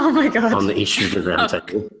about Oh my God. on the issues of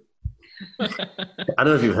roundtable. I don't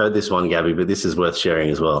know if you've heard this one, Gabby, but this is worth sharing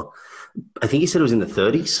as well. I think he said it was in the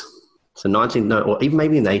 30s. So or even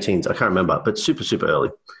maybe in the 18s. I can't remember, but super, super early.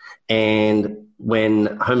 And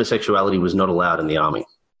when homosexuality was not allowed in the army.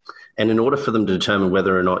 And in order for them to determine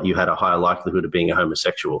whether or not you had a higher likelihood of being a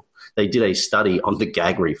homosexual, they did a study on the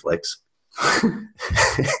gag reflex.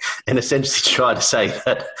 And essentially try to say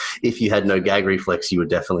that if you had no gag reflex, you were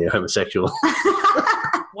definitely a homosexual.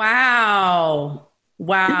 Wow.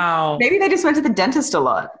 Maybe they just went to the dentist a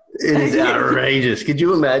lot. It is outrageous. Could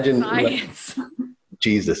you imagine? Science.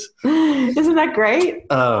 Jesus. Isn't that great?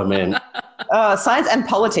 Oh, man. Science and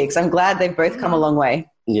politics. I'm glad they've both come a long way.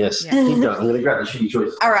 Yes. Yeah. Keep going. I'm going to grab a shitty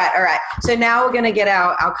choice. All right. So now we're going to get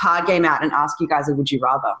our card game out and ask you guys a would you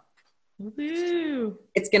rather. Woo.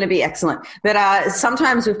 It's going to be excellent. But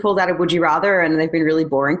sometimes we've pulled out a would you rather and they've been really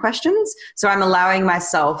boring questions. So I'm allowing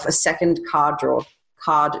myself a second card draw.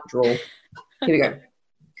 Here we go.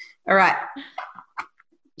 All right.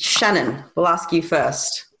 Shannon, we'll ask you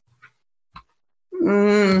first.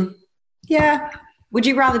 Yeah. Would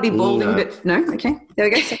you rather be balding but no? Okay. There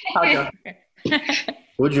we go. Second card draw.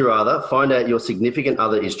 Would you rather find out your significant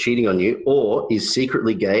other is cheating on you or is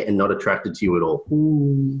secretly gay and not attracted to you at all?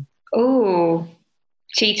 Oh,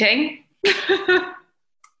 cheating. Me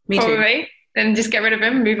too. Probably. Then just get rid of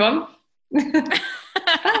him and move on.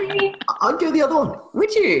 I'd go the other one.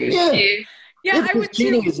 Would you? Yeah. Yeah, I would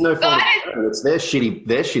cheating too. is no fault. It's their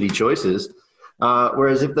shitty choices.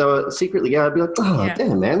 Whereas if they were secretly gay, I'd be like,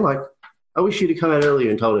 damn, man. Like, I wish you'd have come out earlier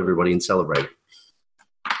and told everybody and celebrate.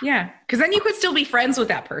 Yeah, because then you could still be friends with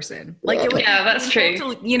that person. Like, that's true.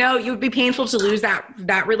 It would be painful to lose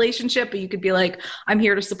that relationship, but you could be like, I'm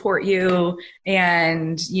here to support you,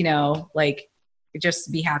 and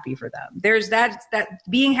just be happy for them. There's that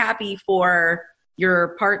being happy for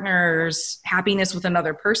your partner's happiness with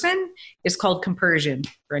another person is called compersion.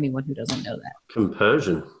 For anyone who doesn't know that,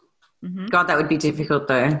 compersion. Mm-hmm. God, that would be difficult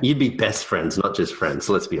though. You'd be best friends, not just friends.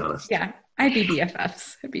 Let's be honest. Yeah, I'd be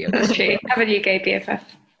BFFs. I'd be okay. That's true. Have a gay BFF.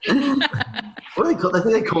 What do they call? I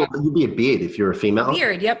think they call it. You'd be a beard if you're a female.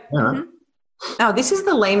 Beard. Yep. Yeah. Mm-hmm. Oh, this is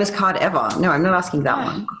the lamest card ever. No, I'm not asking that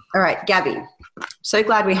one. All right, Gabby. So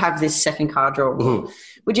glad we have this second card draw. Mm-hmm.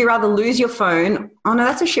 Would you rather lose your phone? Oh no,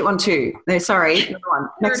 that's a shit one too. No, sorry. Another one.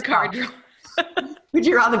 Next card draw. Would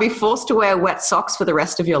you rather be forced to wear wet socks for the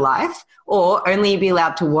rest of your life or only be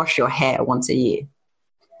allowed to wash your hair once a year?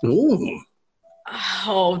 Ooh.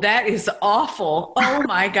 Oh, that is awful. Oh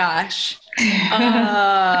my gosh.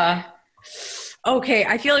 Okay.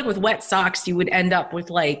 I feel like with wet socks, you would end up with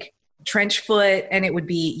like trench foot and it would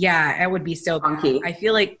be so funky. I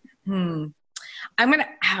feel like, I'm going to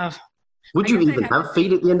have. Would you even have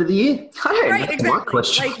feet at the end of the year? Right, That's exactly. my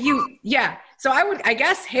question. So I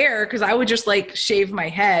guess hair, because I would just like shave my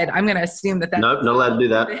head. I'm going to assume that that's. Nope, not allowed to do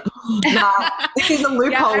that. No, this is a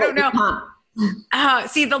loophole. Yeah, I don't know. You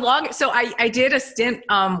can't. So I did a stint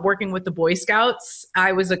working with the Boy Scouts.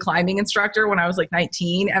 I was a climbing instructor when I was like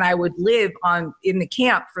 19, and I would live in the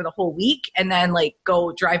camp for the whole week and then like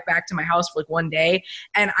go drive back to my house for like one day.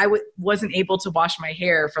 And I wasn't able to wash my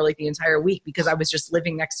hair for like the entire week because I was just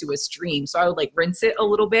living next to a stream. So I would like rinse it a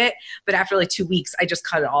little bit, but after like 2 weeks, I just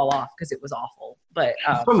cut it all off because it was awful. But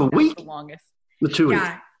from a week, the longest. The 2 weeks.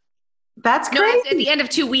 Yeah. That's crazy. No, at the end of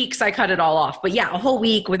 2 weeks, I cut it all off. But yeah, a whole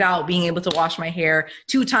week without being able to wash my hair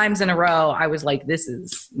 2 times in a row. I was like, this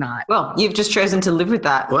is not. Well, you've just chosen to live with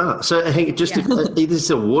that. Wow. So hey, just this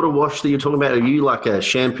is a water wash that you're talking about. Are you like a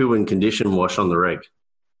shampoo and condition wash on the reg?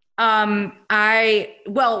 Right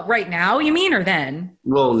now, you mean, or then?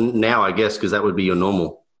 Well, now I guess, because that would be your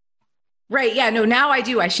normal. Right. Yeah. No, now I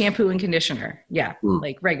do. I shampoo and conditioner. Yeah.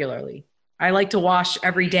 Like regularly. I like to wash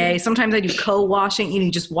every day. Sometimes I do co-washing. You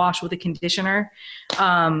just wash with a conditioner.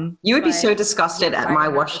 You would be so disgusted at my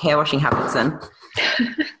hair washing habits then.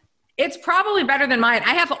 It's probably better than mine.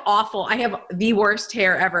 I have the worst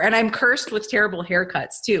hair ever. And I'm cursed with terrible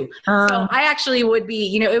haircuts too. So I actually would be,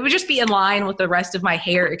 you know, it would just be in line with the rest of my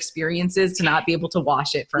hair experiences to not be able to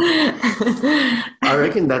wash it for me. I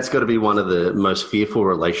reckon that's got to be one of the most fearful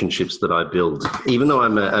relationships that I build. Even though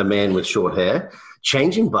I'm a man with short hair,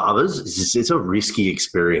 changing barbers is a risky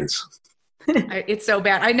experience. It's so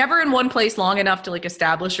bad. I never in one place long enough to like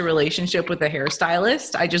establish a relationship with a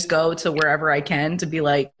hairstylist. I just go to wherever I can to be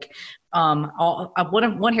like, one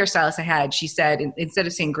hairstylist I had, she said, instead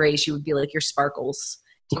of saying gray, she would be like, your sparkles.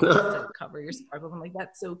 To cover your sparkles. I'm like,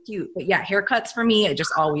 that's so cute. But yeah, haircuts for me, I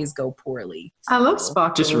just always go poorly. I love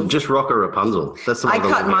sparkles. Just rock a Rapunzel. That's the I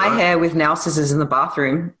cut my hair with nail scissors in the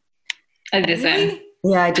bathroom. Really?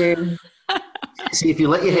 Yeah, I do. See, if you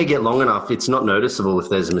let your hair get long enough, it's not noticeable if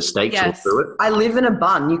there's a mistake through it. I live in a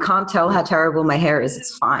bun. You can't tell how terrible my hair is.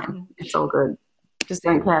 It's fine. It's all good. Just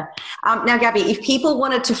don't care. Now, Gabby, if people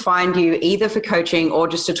wanted to find you either for coaching or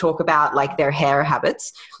just to talk about like their hair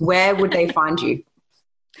habits, where would they find you?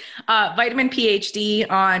 Vitamin PhD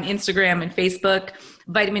on Instagram and Facebook.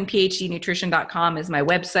 VitaminPhDnutrition.com is my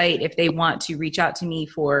website. If they want to reach out to me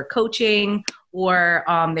for coaching or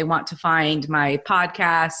they want to find my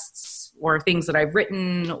podcasts or things that I've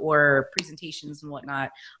written or presentations and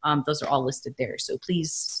whatnot, those are all listed there. So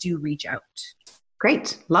please do reach out.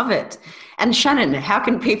 Great. Love it. And Shannon, how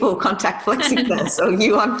can people contact Flex Success or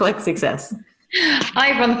you on Flex Success?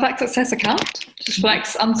 I run the Flex Success account, just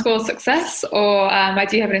Flex_success, or I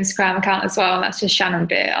do have an Instagram account as well, and that's just Shannon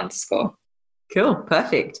Beer _. Cool.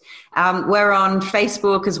 Perfect. We're on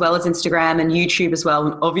Facebook as well as Instagram and YouTube as well.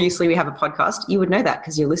 And obviously we have a podcast. You would know that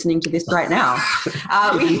because you're listening to this right now.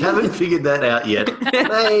 If you haven't figured that out yet,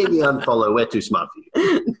 maybe unfollow. We're too smart for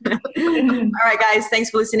you. All right, guys. Thanks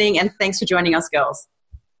for listening and thanks for joining us, girls.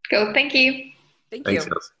 Cool. Thank you. Thanks,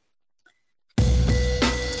 girls.